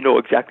 how did you know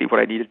exactly what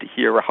I needed to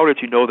hear? Or how did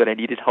you know that I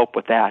needed help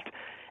with that?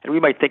 And we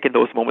might think in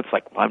those moments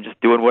like, well, I'm just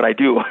doing what I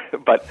do.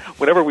 But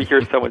whenever we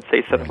hear someone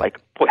say something like,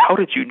 boy, how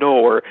did you know?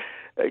 Or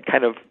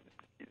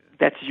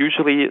that's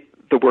usually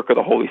the work of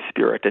the Holy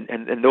Spirit.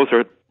 And those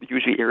are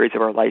usually areas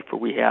of our life where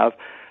we have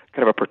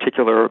kind of a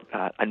particular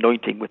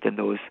anointing within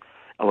those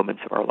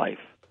elements of our life.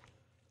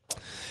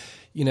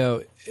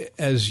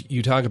 As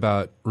you talk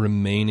about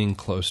remaining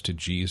close to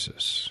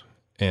Jesus,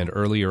 and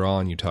earlier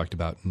on you talked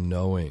about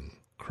knowing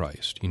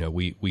Christ.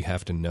 We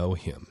have to know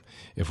him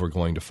if we're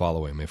going to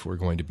follow him, if we're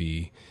going to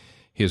be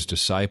his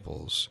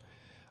disciples.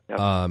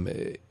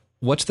 Yep.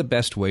 What's the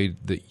best way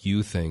that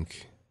you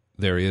think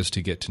there is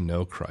to get to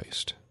know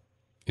Christ?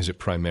 Is it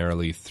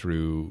primarily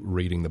through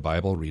reading the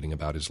Bible, reading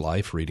about his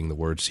life, reading the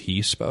words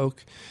he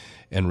spoke,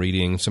 and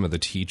reading some of the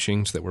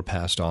teachings that were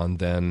passed on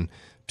then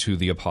to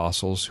the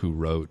apostles who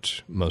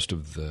wrote most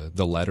of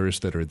the letters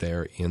that are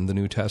there in the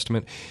New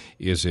Testament?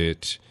 Is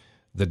it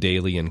the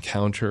daily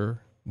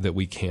encounter that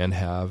we can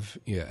have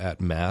at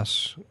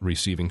Mass,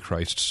 receiving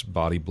Christ's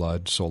body,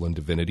 blood, soul, and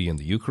divinity in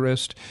the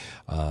Eucharist?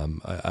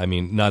 I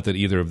mean, not that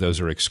either of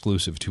those are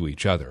exclusive to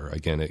each other.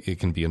 Again, it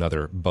can be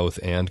another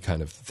both-and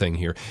kind of thing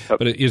here.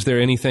 But is there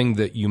anything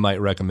that you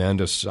might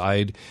recommend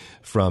aside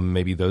from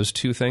maybe those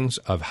two things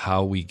of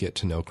how we get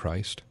to know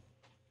Christ?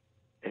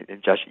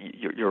 And Josh,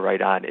 you're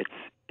right on. It's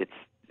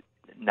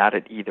not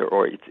an either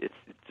or. It's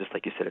just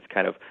like you said.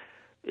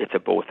 It's a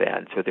both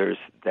and. So there's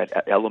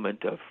that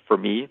element of, for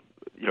me,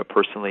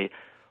 personally,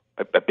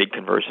 a big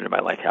conversion in my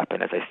life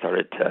happened as I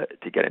started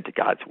to get into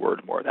God's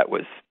Word more. That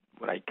was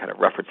when I kind of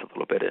referenced a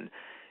little bit in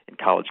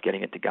college,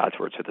 getting into God's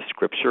Word. So the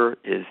Scripture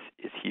is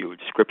huge.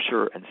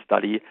 Scripture and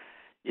study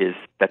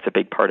that's a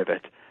big part of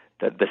it.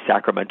 The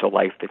sacramental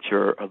life that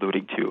you're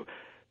alluding to,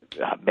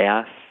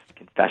 Mass,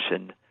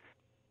 confession,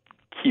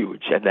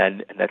 huge. And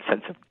then in that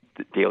sense of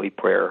daily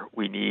prayer,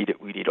 we need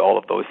all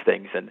of those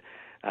things. And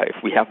if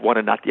we have one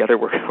and not the other,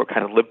 we're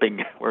kind of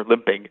limping. We're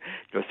limping.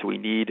 So we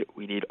need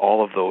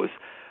all of those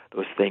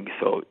things.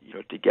 So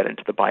to get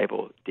into the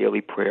Bible,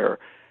 daily prayer,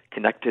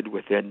 connected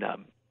within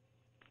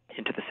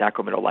into the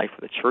sacramental life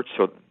of the church.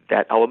 So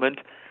that element.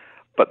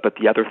 But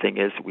the other thing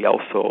is we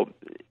also,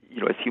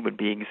 as human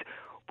beings,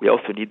 we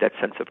also need that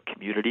sense of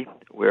community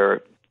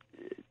where,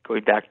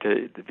 going back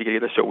to the beginning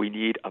of the show, we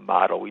need a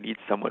model. We need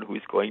someone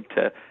who's going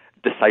to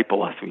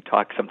disciple us. We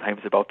talk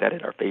sometimes about that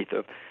in our faith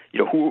of,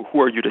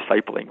 who are you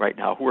discipling right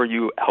now? Who are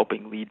you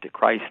helping lead to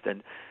Christ?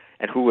 And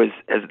who has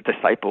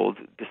discipled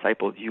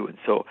you? And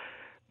so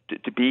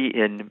to be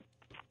in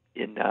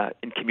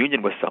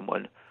communion with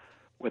someone,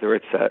 whether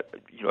it's a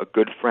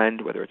good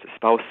friend, whether it's a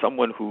spouse,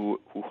 someone who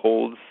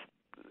holds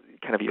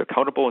kind of you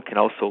accountable and can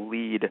also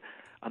lead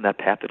on that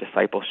path of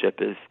discipleship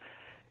is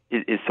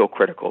so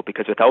critical,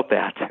 because without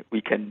that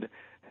we can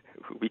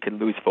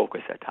lose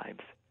focus at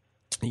times.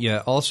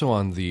 Yeah, also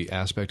on the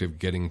aspect of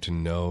getting to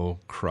know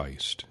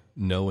Christ,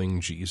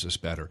 knowing Jesus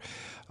better.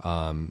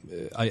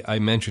 I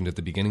mentioned at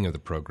the beginning of the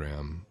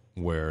program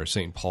where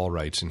St. Paul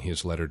writes in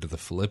his letter to the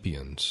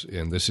Philippians,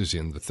 and this is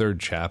in the 3rd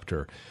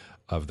chapter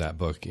of that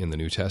book in the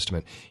New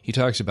Testament. He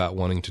talks about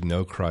wanting to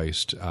know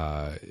Christ,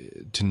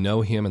 to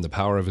know him and the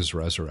power of his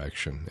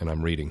resurrection, and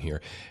I'm reading here,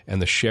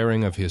 and the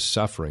sharing of his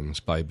sufferings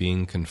by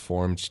being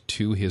conformed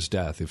to his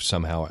death, if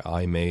somehow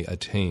I may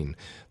attain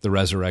the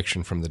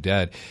resurrection from the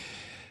dead.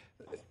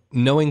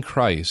 Knowing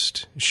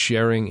Christ,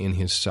 sharing in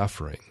his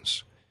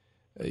sufferings.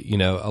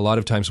 A lot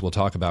of times we'll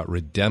talk about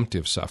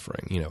redemptive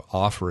suffering,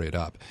 offer it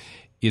up.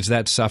 Is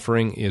that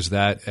suffering, is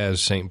that, as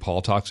St.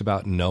 Paul talks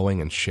about, knowing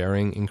and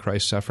sharing in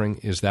Christ's suffering,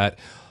 is that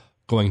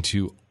going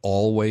to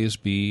always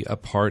be a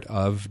part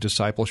of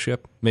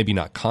discipleship? Maybe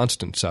not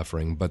constant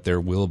suffering, but there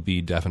will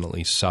be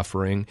definitely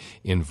suffering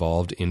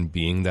involved in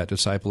being that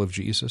disciple of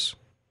Jesus?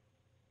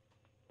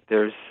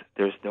 There's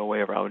no way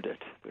around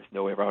it. There's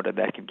no way around it.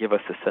 That can give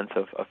us a sense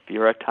of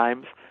fear at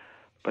times,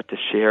 but to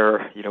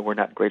share, we're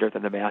not greater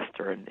than the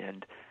Master.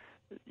 And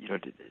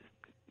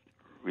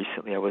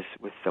recently I was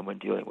with someone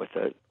dealing with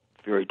a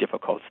very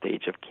difficult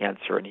stage of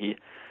cancer, and he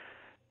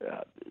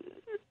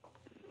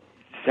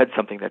said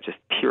something that just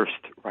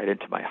pierced right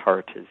into my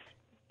heart. His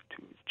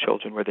 2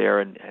 children were there,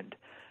 and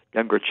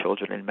younger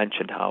children, and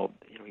mentioned how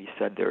he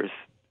said there's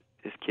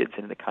his kids,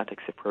 and in the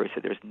context of prayer, he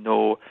said there's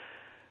no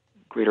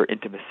greater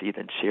intimacy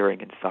than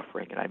sharing in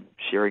suffering, and I'm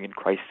sharing in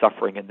Christ's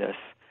suffering in this.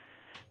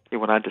 He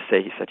went on to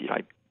say, he said,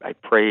 I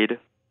prayed a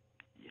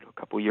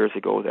couple years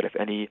ago that if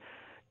any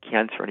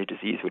cancer, any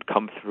disease would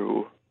come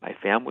through my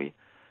family,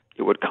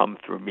 it would come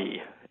through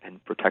me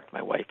and protect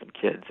my wife and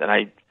kids. And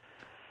I,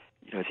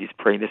 as he's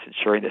praying this and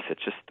sharing this,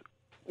 it's just,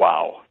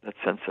 wow, that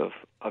sense of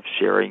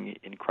sharing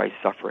in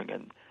Christ's suffering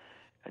and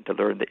to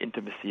learn the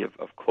intimacy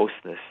of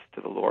closeness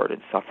to the Lord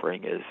in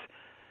suffering is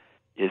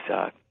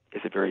a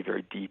very,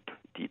 very deep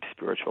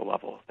spiritual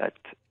level that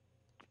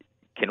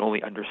can only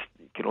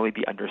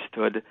be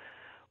understood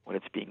when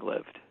it's being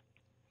lived.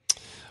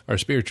 Our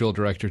spiritual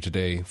director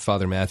today,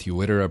 Father Matthew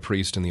Widder, a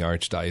priest in the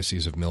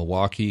Archdiocese of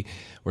Milwaukee.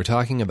 We're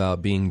talking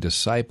about being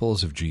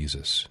disciples of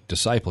Jesus,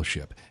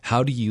 discipleship.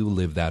 How do you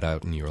live that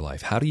out in your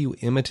life? How do you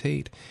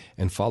imitate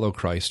and follow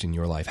Christ in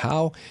your life?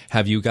 How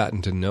have you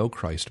gotten to know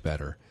Christ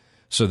better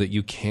so that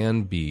you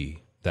can be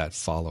that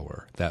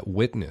follower, that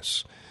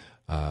witness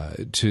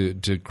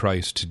to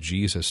Christ, to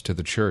Jesus, to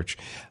the church?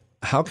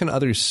 How can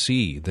others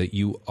see that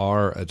you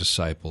are a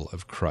disciple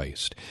of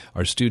Christ?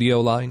 Our studio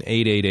line,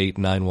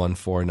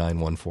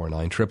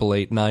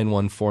 888-914-9149,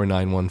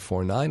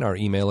 888-914-9149. Our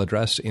email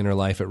address,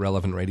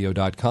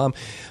 innerlife@relevantradio.com.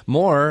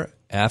 More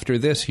after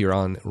this here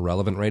on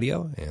Relevant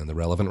Radio and the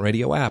Relevant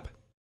Radio app.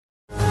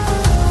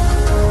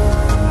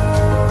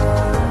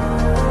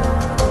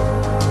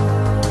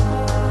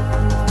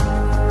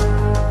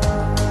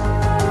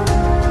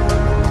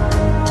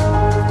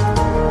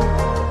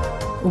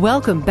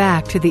 Welcome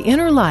back to The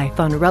Inner Life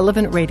on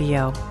Relevant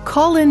Radio.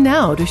 Call in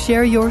now to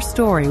share your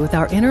story with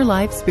our Inner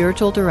Life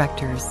spiritual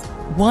directors.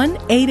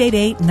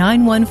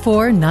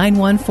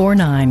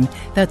 1-888-914-9149.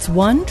 That's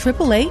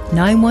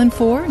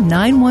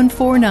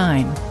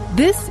 1-888-914-9149.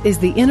 This is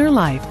The Inner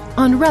Life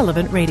on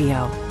Relevant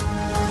Radio.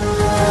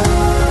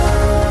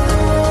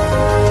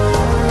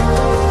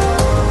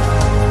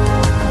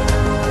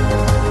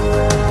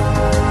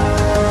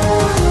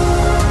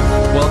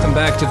 Welcome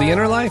back to The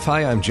Inner Life.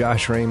 Hi, I'm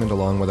Josh Raymond,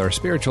 along with our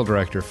spiritual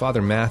director,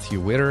 Father Matthew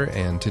Widder,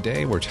 and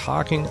today we're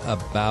talking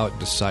about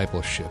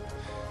discipleship.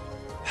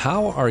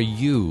 How are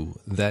you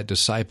that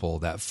disciple,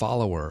 that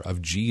follower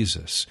of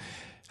Jesus?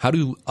 How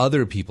do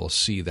other people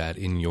see that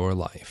in your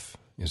life?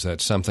 Is that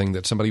something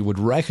that somebody would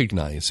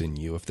recognize in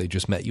you if they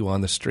just met you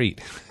on the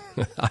street?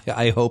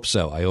 I hope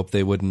so. I hope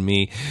they would in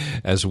me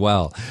as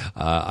well.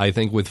 I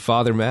think with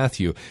Father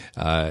Matthew,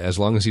 as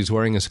long as he's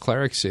wearing his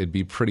clerics, it'd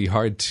be pretty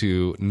hard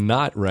to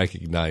not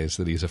recognize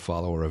that he's a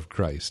follower of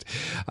Christ.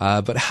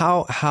 But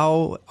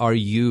how are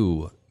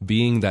you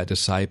being that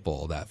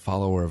disciple, that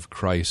follower of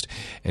Christ,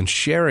 and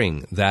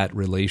sharing that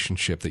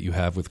relationship that you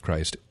have with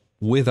Christ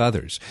with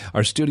others.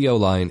 Our studio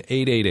line,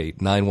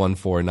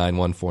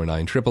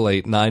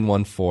 888-914-9149,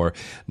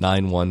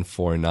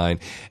 888-914-9149.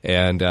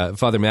 And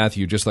Father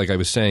Matthew, just like I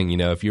was saying,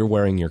 if you're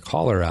wearing your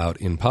collar out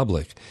in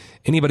public,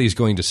 anybody's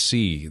going to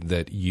see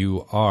that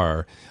you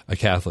are a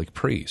Catholic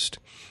priest.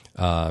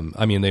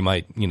 They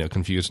might,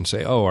 confuse and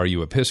say, "Oh, are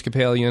you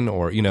Episcopalian?"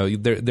 Or,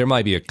 there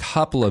might be a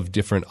couple of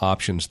different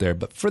options there.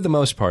 But for the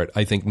most part,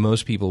 I think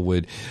most people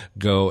would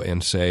go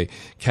and say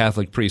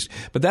Catholic priest.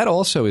 But that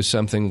also is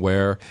something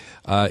where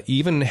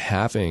even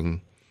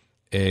having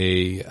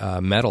a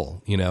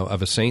medal,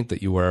 of a saint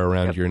that you wear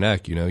around your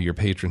neck, your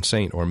patron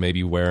saint, or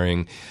maybe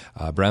wearing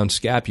brown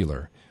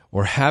scapular,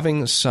 or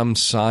having some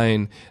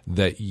sign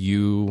that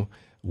you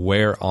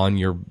wear on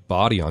your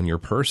body, on your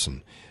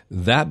person,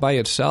 that by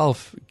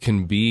itself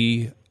can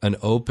be an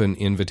open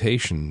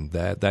invitation,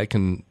 that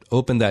can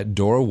open that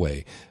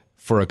doorway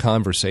for a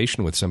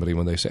conversation with somebody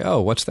when they say,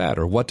 "Oh, what's that?"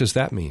 or "What does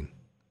that mean?"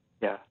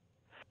 Yeah,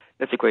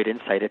 that's a great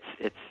insight.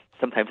 It's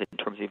sometimes in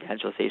terms of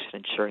evangelization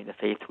and sharing the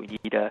faith, we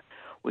need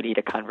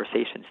a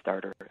conversation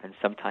starter. And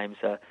sometimes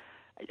I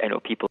know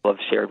people have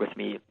shared with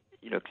me,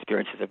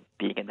 experiences of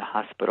being in the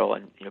hospital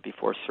and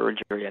before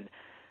surgery, and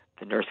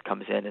the nurse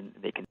comes in and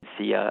they can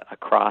see a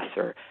cross,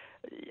 and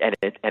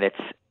it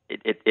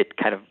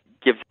kind of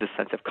gives the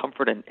sense of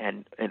comfort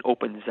and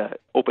opens the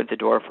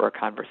door for a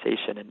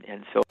conversation.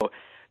 And so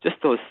just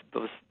those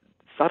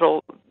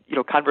subtle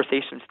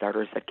conversation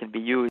starters that can be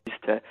used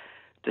to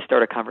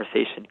start a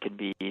conversation can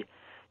be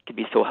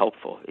so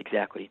helpful.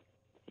 Exactly.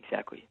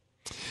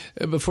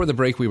 Before the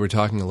break, we were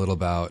talking a little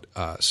about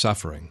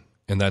suffering,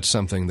 and that's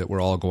something that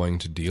we're all going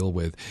to deal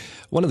with.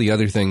 One of the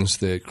other things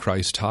that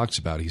Christ talks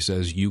about, he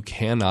says, "You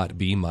cannot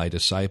be my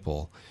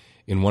disciple."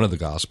 In one of the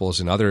Gospels,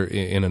 in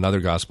another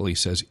Gospel, he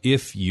says,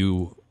 "If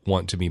you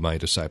want to be my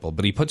disciple."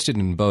 But he puts it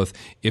in both,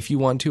 "if you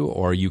want to,"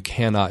 or "you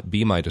cannot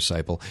be my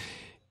disciple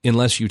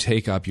unless you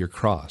take up your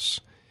cross."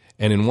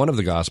 And in one of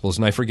the Gospels,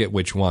 and I forget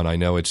which one, I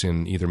know it's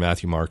in either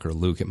Matthew, Mark, or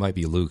Luke, it might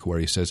be Luke, where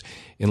he says,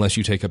 "Unless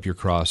you take up your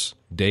cross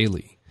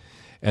daily."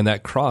 And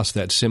that cross,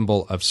 that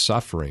symbol of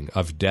suffering,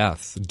 of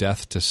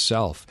death to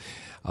self,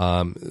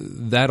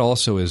 that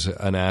also is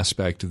an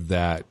aspect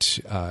that,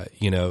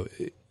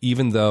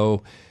 even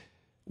though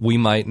we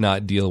might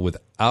not deal with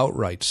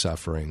outright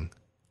suffering,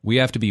 we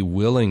have to be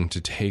willing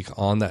to take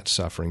on that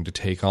suffering, to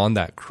take on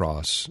that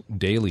cross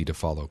daily to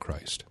follow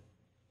Christ.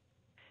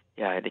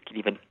 Yeah, and it can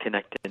even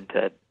connect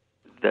into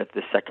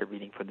the second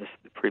reading from the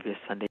previous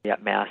Sunday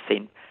at Mass.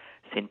 Saint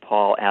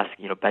Paul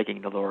asking,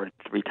 begging the Lord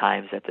 3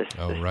 times that this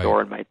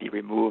thorn might be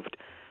removed.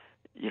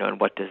 And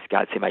what does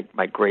God say?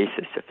 My grace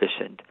is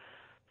sufficient,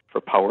 for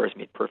power is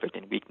made perfect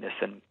in weakness.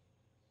 And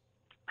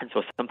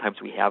so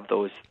sometimes we have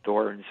those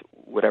thorns,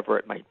 whatever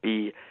it might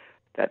be,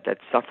 that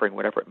suffering,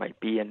 whatever it might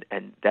be, and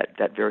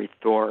that very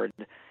thorn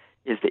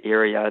is the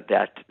area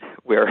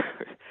where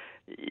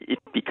it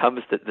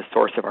becomes the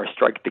source of our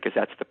strength, because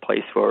that's the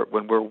place where,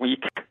 when we're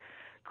weak,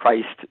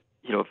 Christ,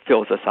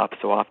 fills us up.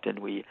 So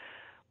often we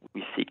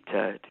seek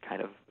to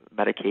kind of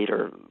medicate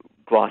or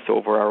gloss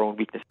over our own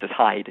weaknesses,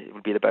 hide. It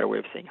would be the better way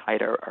of saying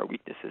hide our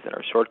weaknesses and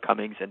our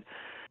shortcomings. And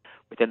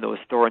within those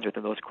thorns,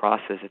 within those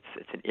crosses,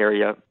 it's an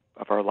area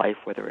of our life,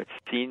 whether it's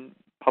seen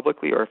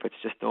publicly or if it's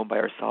just known by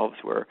ourselves,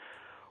 where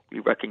we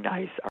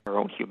recognize our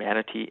own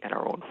humanity and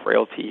our own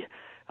frailty,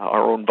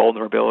 our own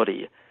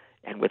vulnerability.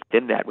 And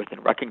within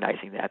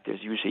recognizing that,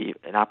 there's usually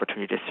an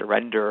opportunity to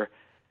surrender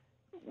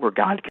where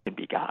God can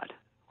be God,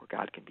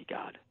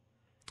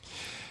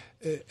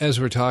 As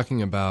we're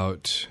talking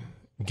about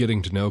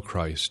getting to know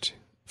Christ,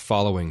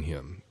 following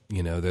him,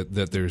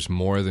 that there's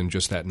more than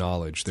just that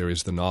knowledge. There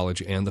is the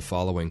knowledge and the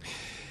following.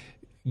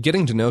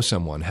 Getting to know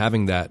someone,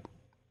 having that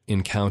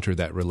encounter,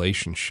 that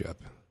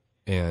relationship.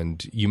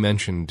 And you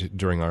mentioned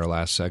during our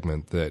last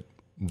segment that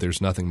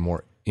there's nothing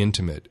more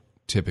intimate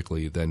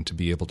typically than to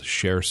be able to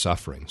share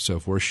suffering. So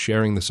if we're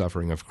sharing the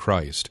suffering of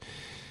Christ,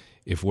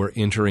 if we're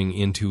entering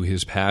into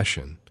his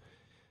passion,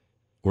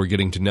 we're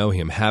getting to know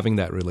him, having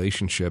that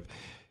relationship,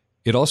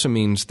 it also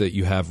means that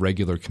you have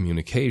regular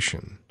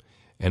communication.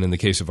 And in the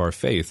case of our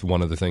faith,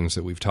 one of the things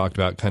that we've talked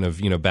about kind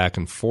of, back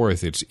and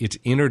forth, it's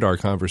entered our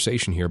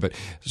conversation here, but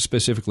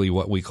specifically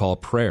what we call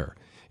prayer.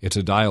 It's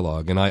a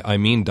dialogue, and I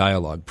mean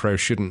dialogue. Prayer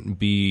shouldn't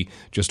be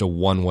just a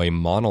one-way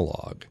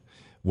monologue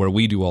where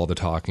we do all the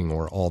talking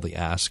or all the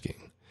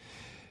asking.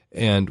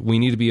 And we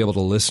need to be able to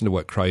listen to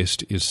what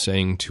Christ is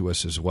saying to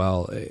us as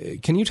well.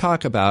 Can you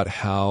talk about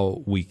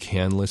how we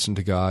can listen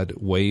to God,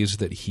 ways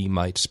that he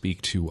might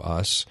speak to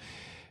us,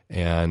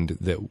 and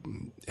that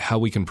how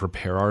we can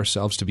prepare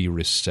ourselves to be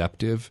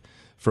receptive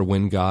for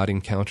when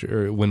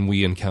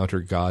we encounter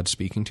God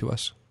speaking to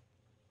us?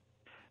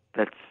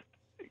 That's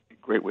a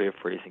great way of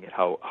phrasing it,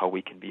 how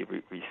we can be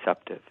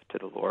receptive to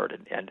the Lord.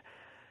 And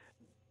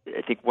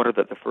I think one of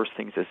the first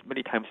things is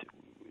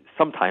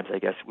sometimes, I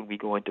guess, when we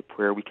go into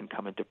prayer, we can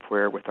come into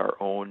prayer with our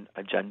own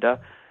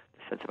agenda,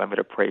 the sense of I'm going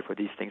to pray for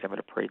these things, I'm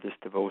going to pray this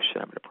devotion,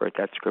 I'm going to pray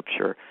that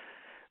scripture,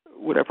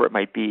 whatever it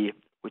might be,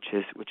 which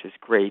is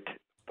great.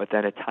 But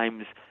then at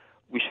times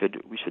we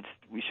should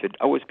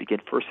always begin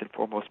first and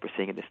foremost by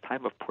saying, in this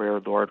time of prayer,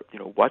 Lord,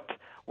 what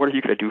are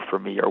you going to do for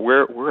me, or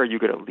where are you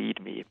going to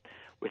lead me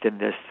within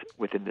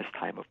this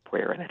time of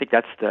prayer? And I think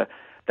that's the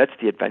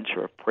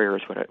adventure of prayer,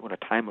 is when a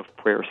time of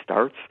prayer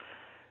starts.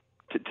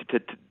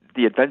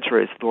 The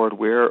adventure is, Lord,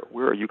 where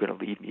are you going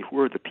to lead me?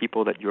 Who are the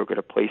people that you're going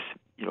to place,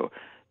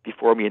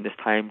 before me in this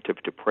time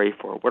to pray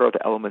for? What are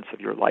the elements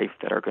of your life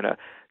that are going to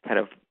kind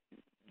of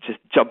just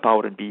jump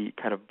out and be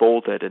kind of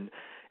bolded, and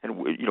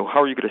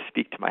how are you going to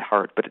speak to my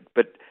heart?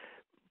 But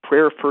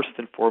prayer, first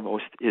and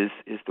foremost, is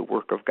the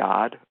work of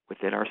God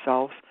within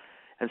ourselves,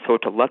 and so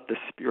to let the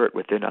Spirit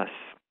within us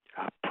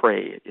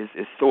pray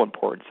is so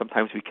important.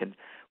 Sometimes we can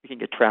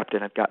get trapped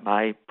in, I've got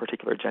my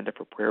particular agenda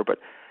for prayer, but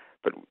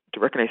to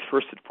recognize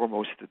first and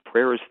foremost that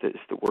prayer is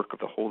the work of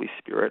the Holy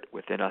Spirit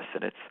within us,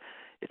 and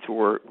it's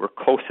where we're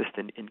closest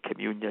in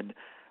communion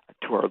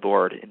to our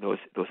Lord in those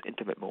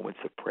intimate moments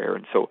of prayer.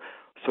 And so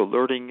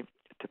learning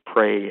to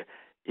pray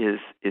is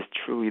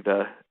truly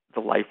the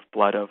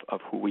lifeblood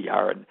of who we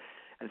are. And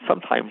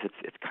sometimes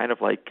it's kind of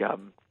like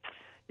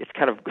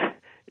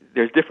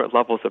there's different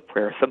levels of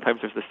prayer. Sometimes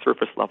there's the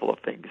surface level of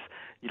things,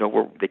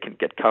 where they can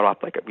get caught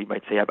up. Like we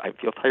might say, I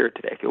feel tired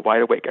today. I feel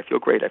wide awake. I feel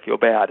great. I feel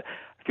bad.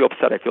 I feel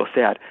upset. I feel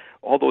sad.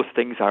 All those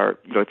things are,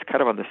 it's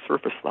kind of on the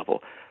surface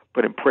level.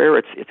 But in prayer,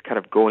 it's kind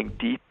of going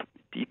deep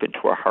into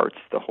our hearts.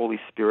 The Holy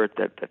Spirit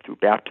that through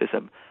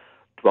baptism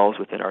dwells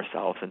within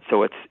ourselves, and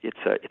so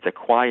it's a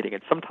quieting.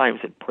 And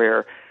sometimes in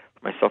prayer,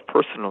 for myself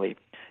personally,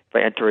 if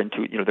I enter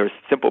into, there's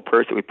simple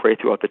prayers that we pray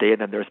throughout the day,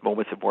 and then there's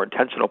moments of more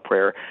intentional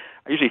prayer.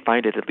 I usually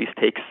find it at least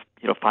takes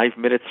 5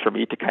 minutes for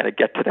me to kind of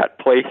get to that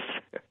place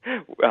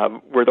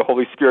where the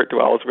Holy Spirit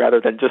dwells, rather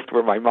than just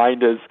where my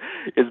mind is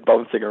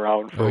bouncing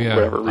around for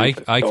whatever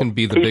reason. I can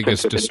be the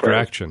biggest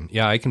distraction.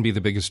 Yeah, I can be the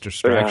biggest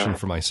distraction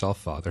for myself,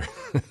 Father.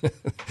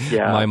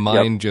 My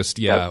mind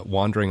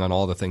wandering on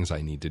all the things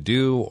I need to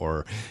do,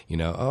 or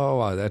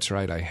that's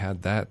right, I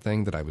had that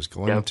thing that I was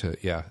going to.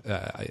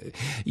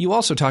 You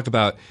also talk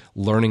about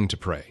learning to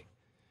pray.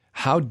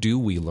 How do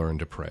we learn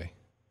to pray?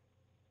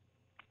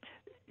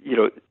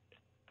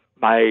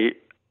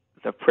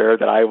 The prayer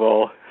that I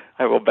will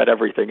bet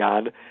everything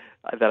on,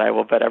 and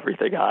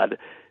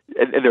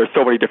there are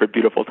so many different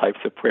beautiful types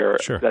of prayer.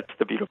 Sure. That's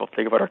the beautiful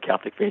thing about our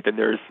Catholic faith, and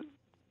there's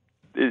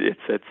so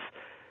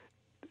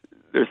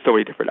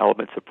many different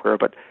elements of prayer.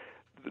 But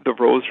the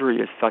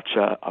Rosary is such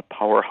a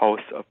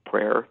powerhouse of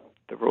prayer.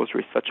 The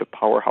Rosary is such a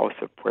powerhouse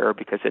of prayer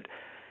because it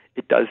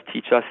does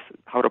teach us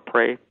how to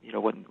pray.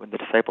 When the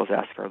disciples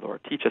ask our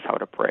Lord, teach us how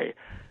to pray.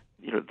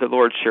 The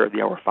Lord shared the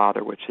Our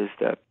Father, which is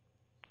the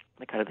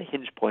kind of the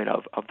hinge point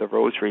of the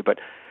Rosary. But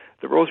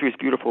the Rosary is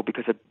beautiful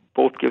because it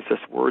both gives us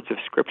words of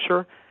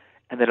Scripture,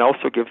 and then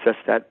also gives us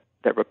that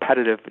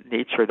repetitive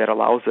nature that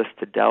allows us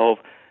to delve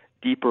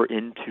deeper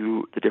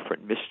into the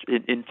different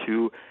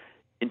into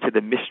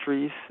the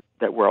mysteries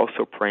that we're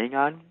also praying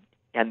on.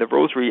 And the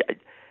Rosary,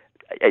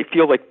 I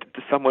feel like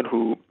to someone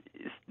who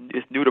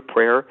is new to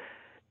prayer,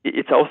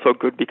 it's also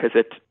good because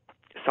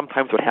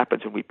sometimes what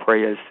happens when we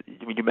pray is,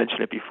 when you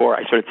mentioned it before,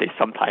 I shouldn't say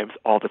sometimes,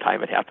 all the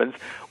time it happens,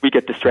 we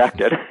get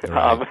distracted,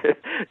 right.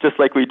 Just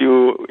like we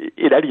do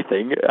in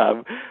anything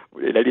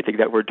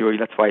that we're doing.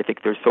 That's why I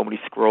think there's so many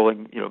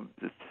scrolling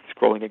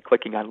and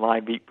clicking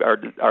online.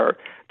 Our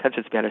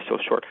attention span is so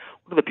short.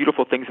 One of the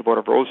beautiful things about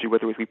a Rosary,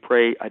 whether we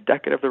pray a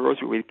decade of the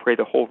Rosary, we pray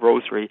the whole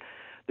Rosary,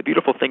 the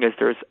beautiful thing is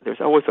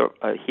there's always a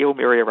Hail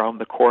Mary around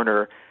the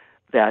corner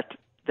that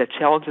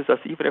challenges us,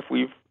 even if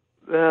we've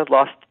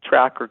lost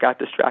track or got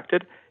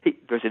distracted. Hey,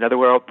 there's another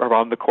way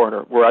around the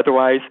corner, where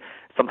otherwise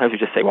sometimes we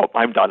just say, well,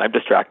 I'm done, I'm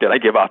distracted, I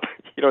give up.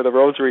 The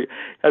Rosary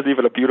has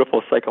even a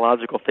beautiful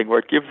psychological thing where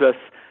it gives us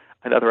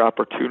another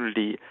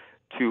opportunity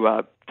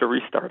to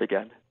restart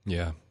again.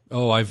 Yeah.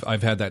 Oh,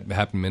 I've had that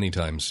happen many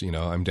times.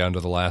 I'm down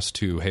to the last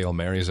 2 Hail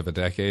Marys of a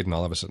decade, and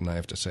all of a sudden I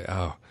have to say,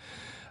 oh,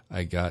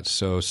 I got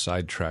so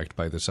sidetracked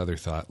by this other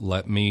thought.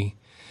 Let me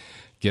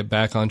get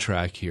back on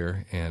track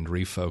here and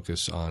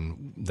refocus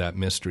on that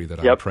mystery that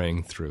I'm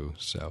praying through.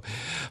 So,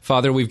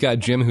 Father, we've got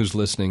Jim who's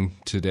listening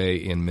today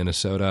in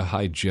Minnesota.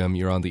 Hi, Jim.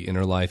 You're on The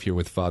Inner Life here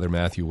with Father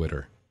Matthew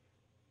Widder.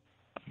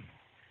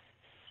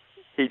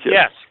 Hey, Jim.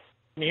 Yes.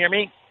 Can you hear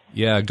me?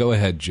 Yeah, go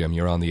ahead, Jim.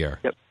 You're on the air.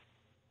 Yep.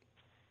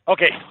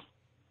 Okay.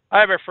 I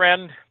have a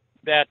friend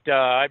that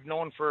I've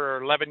known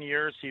for 11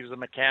 years. He was a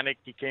mechanic.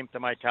 He came to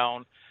my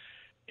town.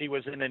 He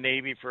was in the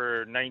Navy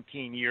for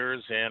 19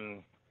 years,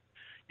 and,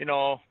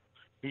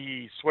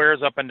 he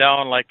swears up and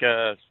down like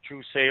a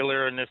true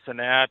sailor and this and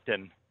that.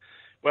 And,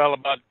 well,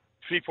 about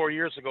 3-4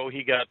 years ago,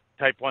 he got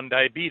type 1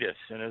 diabetes,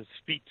 and his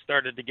feet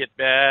started to get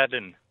bad,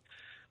 and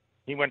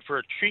he went for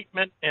a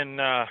treatment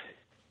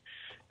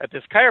at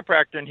this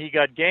chiropractor, and he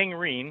got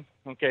gangrene,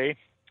 okay?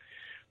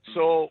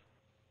 So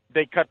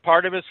they cut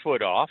part of his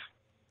foot off.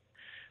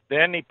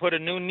 Then he put a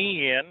new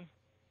knee in,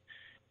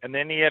 and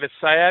then he had a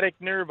sciatic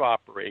nerve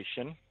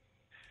operation.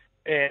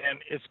 And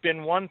it's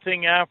been one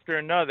thing after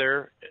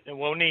another. And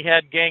when he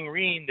had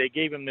gangrene, they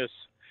gave him this,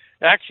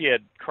 actually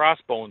had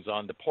crossbones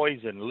on the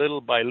poison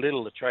little by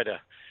little to try to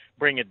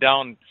bring it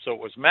down so it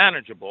was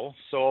manageable.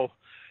 So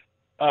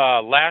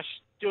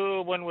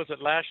When was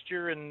it? Last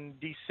year in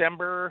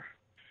December,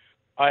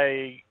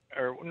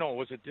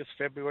 was it this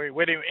February?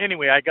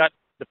 Anyway, I got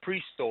the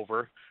priest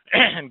over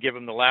and give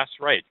him the last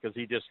rite because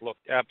he just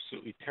looked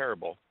absolutely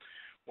terrible.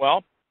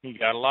 Well, he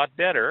got a lot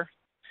better.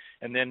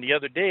 And then the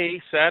other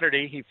day,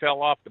 Saturday, he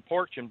fell off the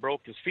porch and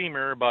broke his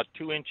femur about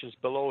 2 inches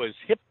below his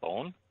hip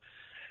bone.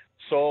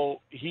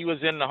 So he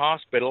was in the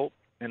hospital,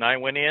 and I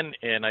went in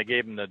and I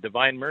gave him the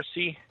Divine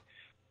Mercy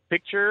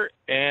picture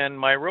and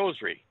my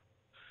rosary.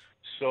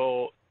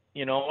 So,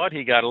 you know what?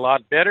 He got a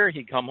lot better.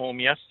 He come home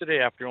yesterday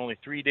after only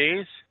 3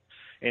 days,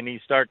 and he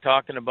started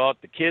talking about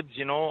the kids.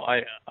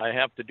 I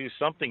have to do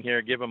something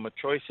here, give them a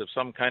choice of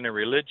some kind of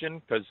religion,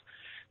 because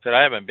he said,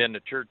 I haven't been to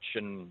church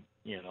in,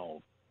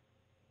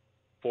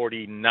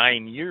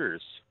 49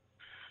 years.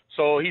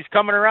 So he's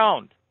coming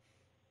around.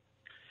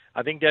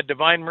 I think that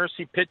Divine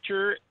Mercy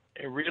picture,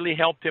 it really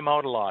helped him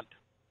out a lot,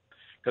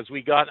 because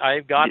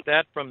I got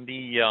that from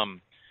the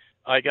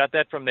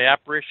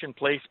apparition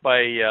place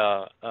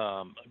by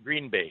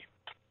Green Bay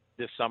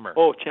this summer.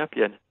 Oh,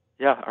 Champion.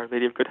 Yeah, Our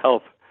Lady of Good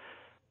Health.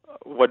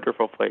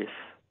 Wonderful place.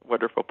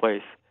 Wonderful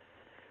place.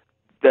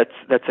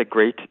 That's a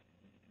great,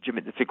 Jim.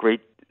 It's a great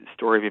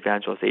story of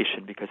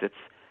evangelization, because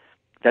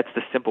that's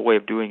the simple way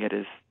of doing it,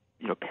 is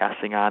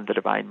passing on the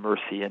Divine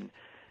Mercy and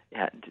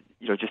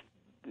just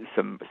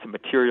some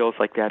materials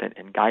like that,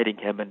 and guiding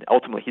him, and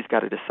ultimately he's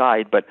got to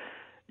decide. But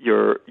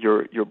you're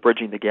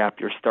bridging the gap.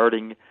 You're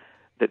starting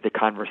the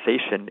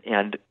conversation,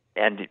 and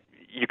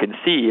you can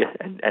see,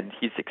 and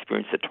he's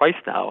experienced it twice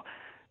now.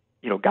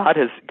 God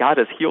has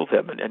healed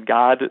him, and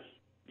God,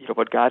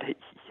 what God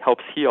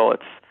helps heal.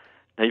 It's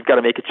now you've got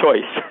to make a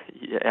choice,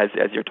 as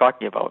you're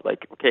talking about.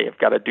 Like, okay, I've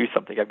got to do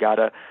something. How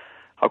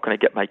can I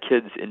get my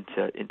kids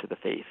into the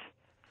faith?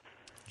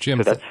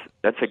 Jim, so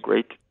that's a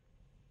great.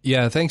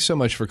 Yeah, thanks so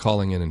much for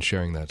calling in and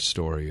sharing that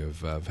story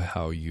of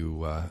how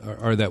you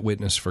are that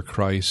witness for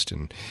Christ,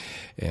 and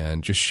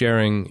just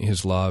sharing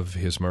His love,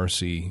 His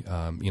mercy,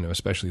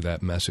 especially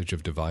that message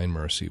of divine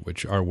mercy,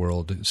 which our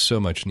world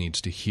so much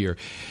needs to hear.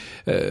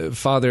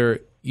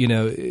 Father,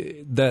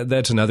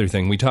 that's another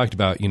thing. We talked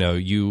about,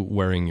 you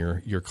wearing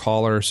your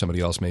collar,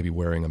 somebody else maybe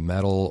wearing a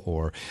medal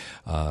or,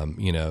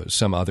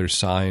 some other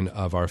sign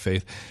of our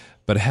faith.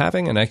 But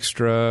having an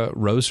extra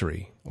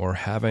rosary or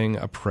having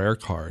a prayer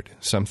card,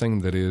 something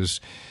that is,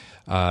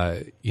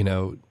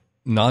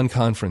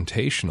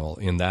 non-confrontational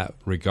in that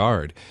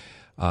regard.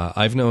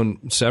 I've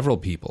known several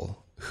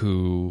people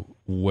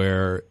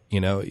where,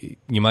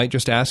 you might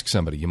just ask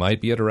somebody, you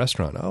might be at a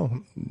restaurant,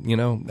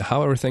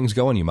 how are things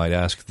going? You might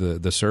ask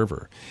the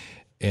server.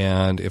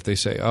 And if they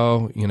say,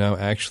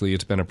 actually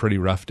it's been a pretty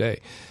rough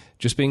day,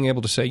 just being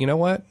able to say, you know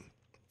what,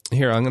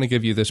 here, I'm going to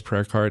give you this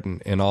prayer card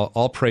and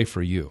I'll pray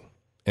for you.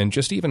 And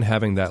just even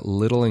having that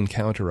little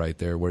encounter right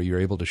there where you're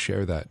able to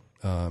share that,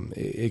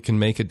 it can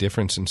make a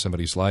difference in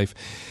somebody's life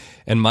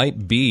and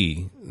might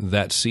be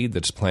that seed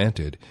that's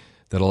planted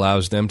that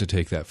allows them to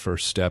take that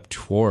first step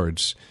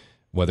towards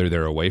whether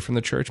they're away from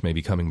the church,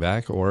 maybe coming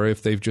back, or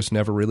if they've just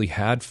never really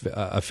had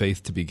a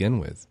faith to begin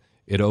with.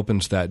 It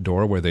opens that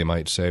door where they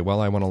might say,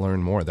 well, I want to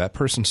learn more. That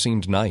person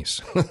seemed nice.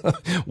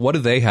 What do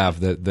they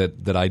have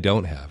that I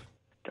don't have?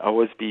 To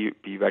always be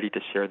ready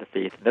to share the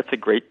faith. And that's a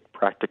great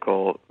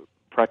practical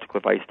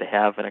advice, to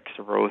have an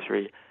extra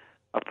rosary,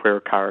 a prayer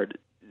card,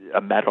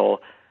 a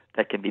medal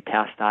that can be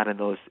passed on in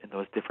those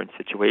different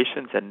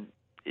situations. And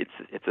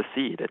it's a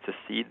seed. It's a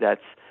seed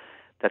that's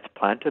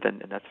planted,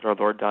 and that's what our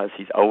Lord does.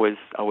 He's always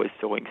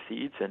sowing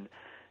seeds, and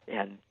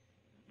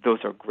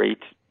those are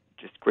great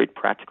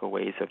practical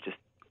ways of just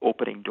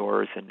opening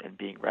doors and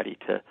being ready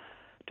to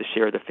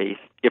share the faith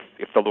if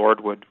the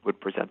Lord would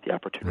present the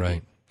opportunity.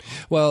 Right.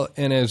 Well,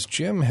 and as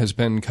Jim has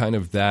been kind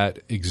of that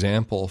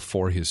example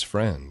for his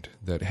friend,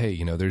 that,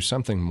 hey, there's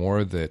something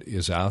more that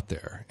is out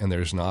there, and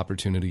there's an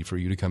opportunity for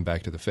you to come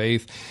back to the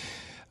faith.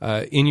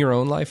 In your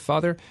own life,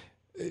 Father,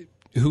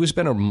 who has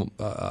been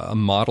a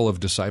model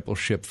of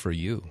discipleship for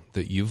you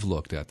that you've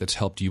looked at that's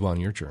helped you on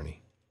your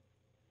journey?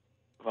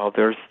 Well,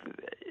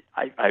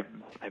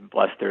 I'm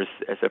blessed.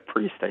 As a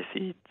priest, I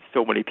see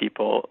so many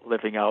people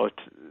living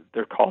out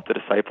their call to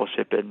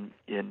discipleship in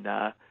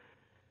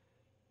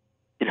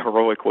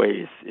heroic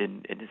ways,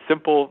 in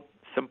simple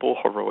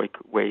heroic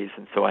ways,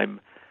 and so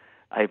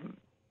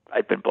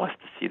I've been blessed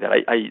to see that.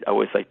 I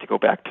always like to go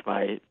back to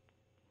my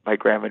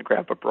grandma and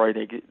grandpa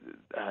Breunig,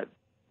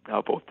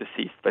 now both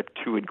deceased, but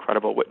two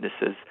incredible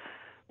witnesses,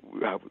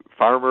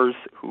 farmers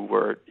who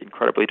were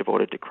incredibly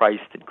devoted to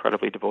Christ,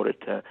 incredibly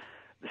devoted to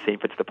the St.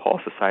 Vincent de Paul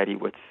Society,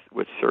 which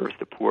serves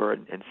the poor,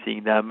 and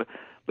seeing them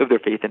live their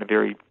faith in a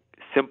very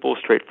simple,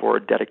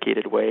 straightforward,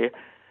 dedicated way.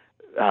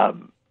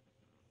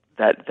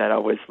 That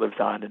always lives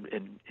on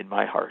in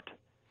my heart.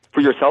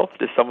 For yourself,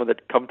 does someone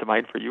that come to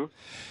mind for you?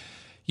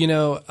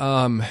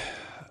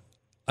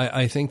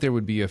 I think there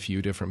would be a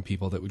few different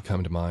people that would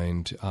come to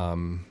mind.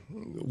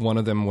 One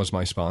of them was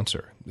my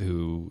sponsor,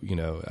 who,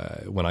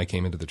 when I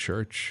came into the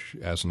church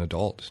as an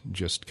adult,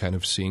 just kind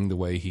of seeing the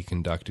way he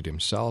conducted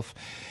himself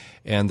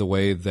and the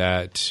way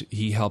that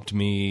he helped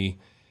me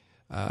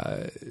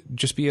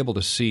just be able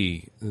to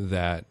see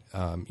that,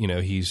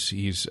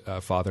 he's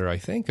a father, I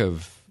think,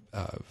 of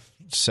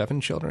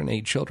 7 children,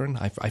 8 children.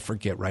 I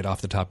forget right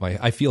off the top of my head.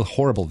 I feel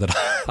horrible that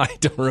I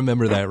don't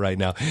remember that right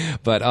now.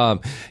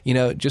 But,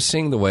 just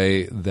seeing the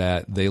way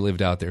that they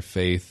lived out their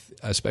faith,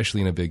 especially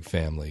in a big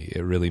family,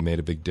 it really made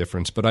a big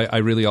difference. But I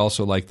really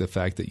also like the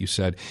fact that you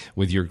said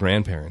with your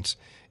grandparents,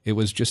 it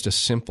was just a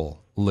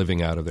simple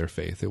living out of their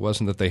faith. It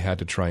wasn't that they had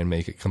to try and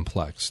make it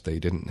complex. They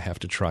didn't have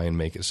to try and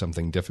make it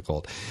something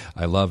difficult.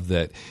 I love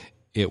that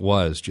it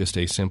was just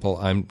a simple,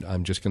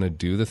 I'm just going to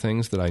do the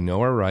things that I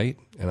know are right,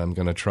 and I'm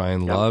going to try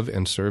and love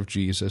and serve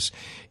Jesus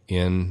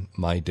in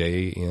my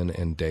day in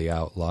and day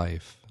out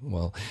life.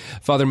 Well,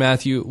 Father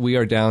Matthew, we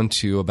are down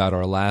to about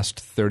our last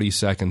 30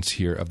 seconds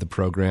here of the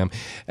program.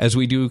 As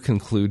we do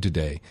conclude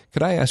today,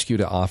 could I ask you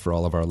to offer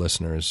all of our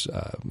listeners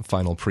a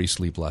final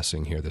priestly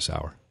blessing here this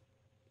hour?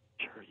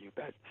 Sure, you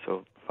bet.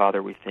 So,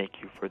 Father, we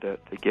thank you for the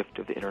gift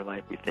of the inner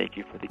life. We thank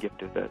you for the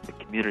gift of the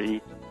community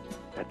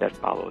that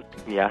follows.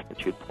 We ask that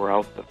you would pour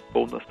out the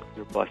fullness of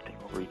your blessing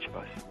over each of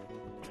us,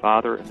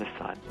 Father and the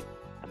Son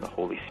and the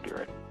Holy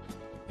Spirit.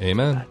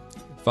 Amen.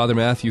 Father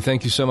Matthew,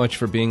 thank you so much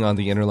for being on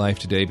The Inner Life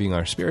today, being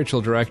our spiritual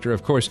director.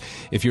 Of course,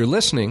 if you're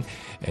listening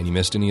and you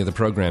missed any of the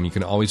program, you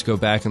can always go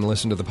back and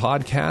listen to the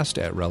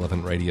podcast at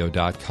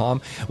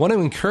relevantradio.com. I want to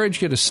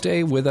encourage you to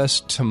stay with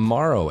us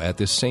tomorrow at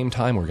this same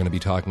time. We're going to be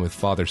talking with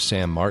Father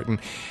Sam Martin,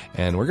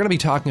 and we're going to be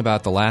talking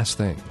about the last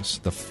things,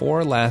 the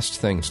 4 last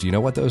things. Do you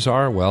know what those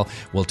are? Well,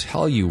 we'll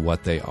tell you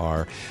what they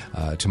are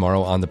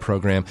tomorrow on the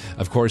program.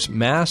 Of course,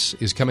 Mass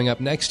is coming up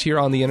next here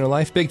on The Inner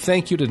Life. Big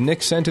thank you to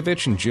Nick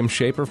Sentovich and Jim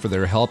Shaper for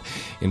their help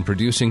in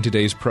producing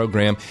today's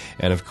program.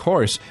 And of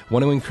course,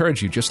 want to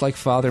encourage you, just like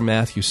Father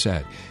Matthew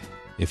said,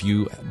 if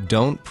you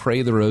don't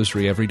pray the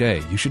rosary every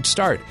day, you should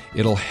start.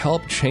 It'll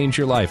help change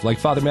your life. Like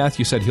Father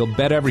Matthew said, he'll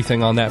bet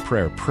everything on that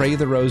prayer. Pray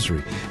the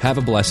rosary. Have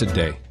a blessed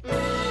day.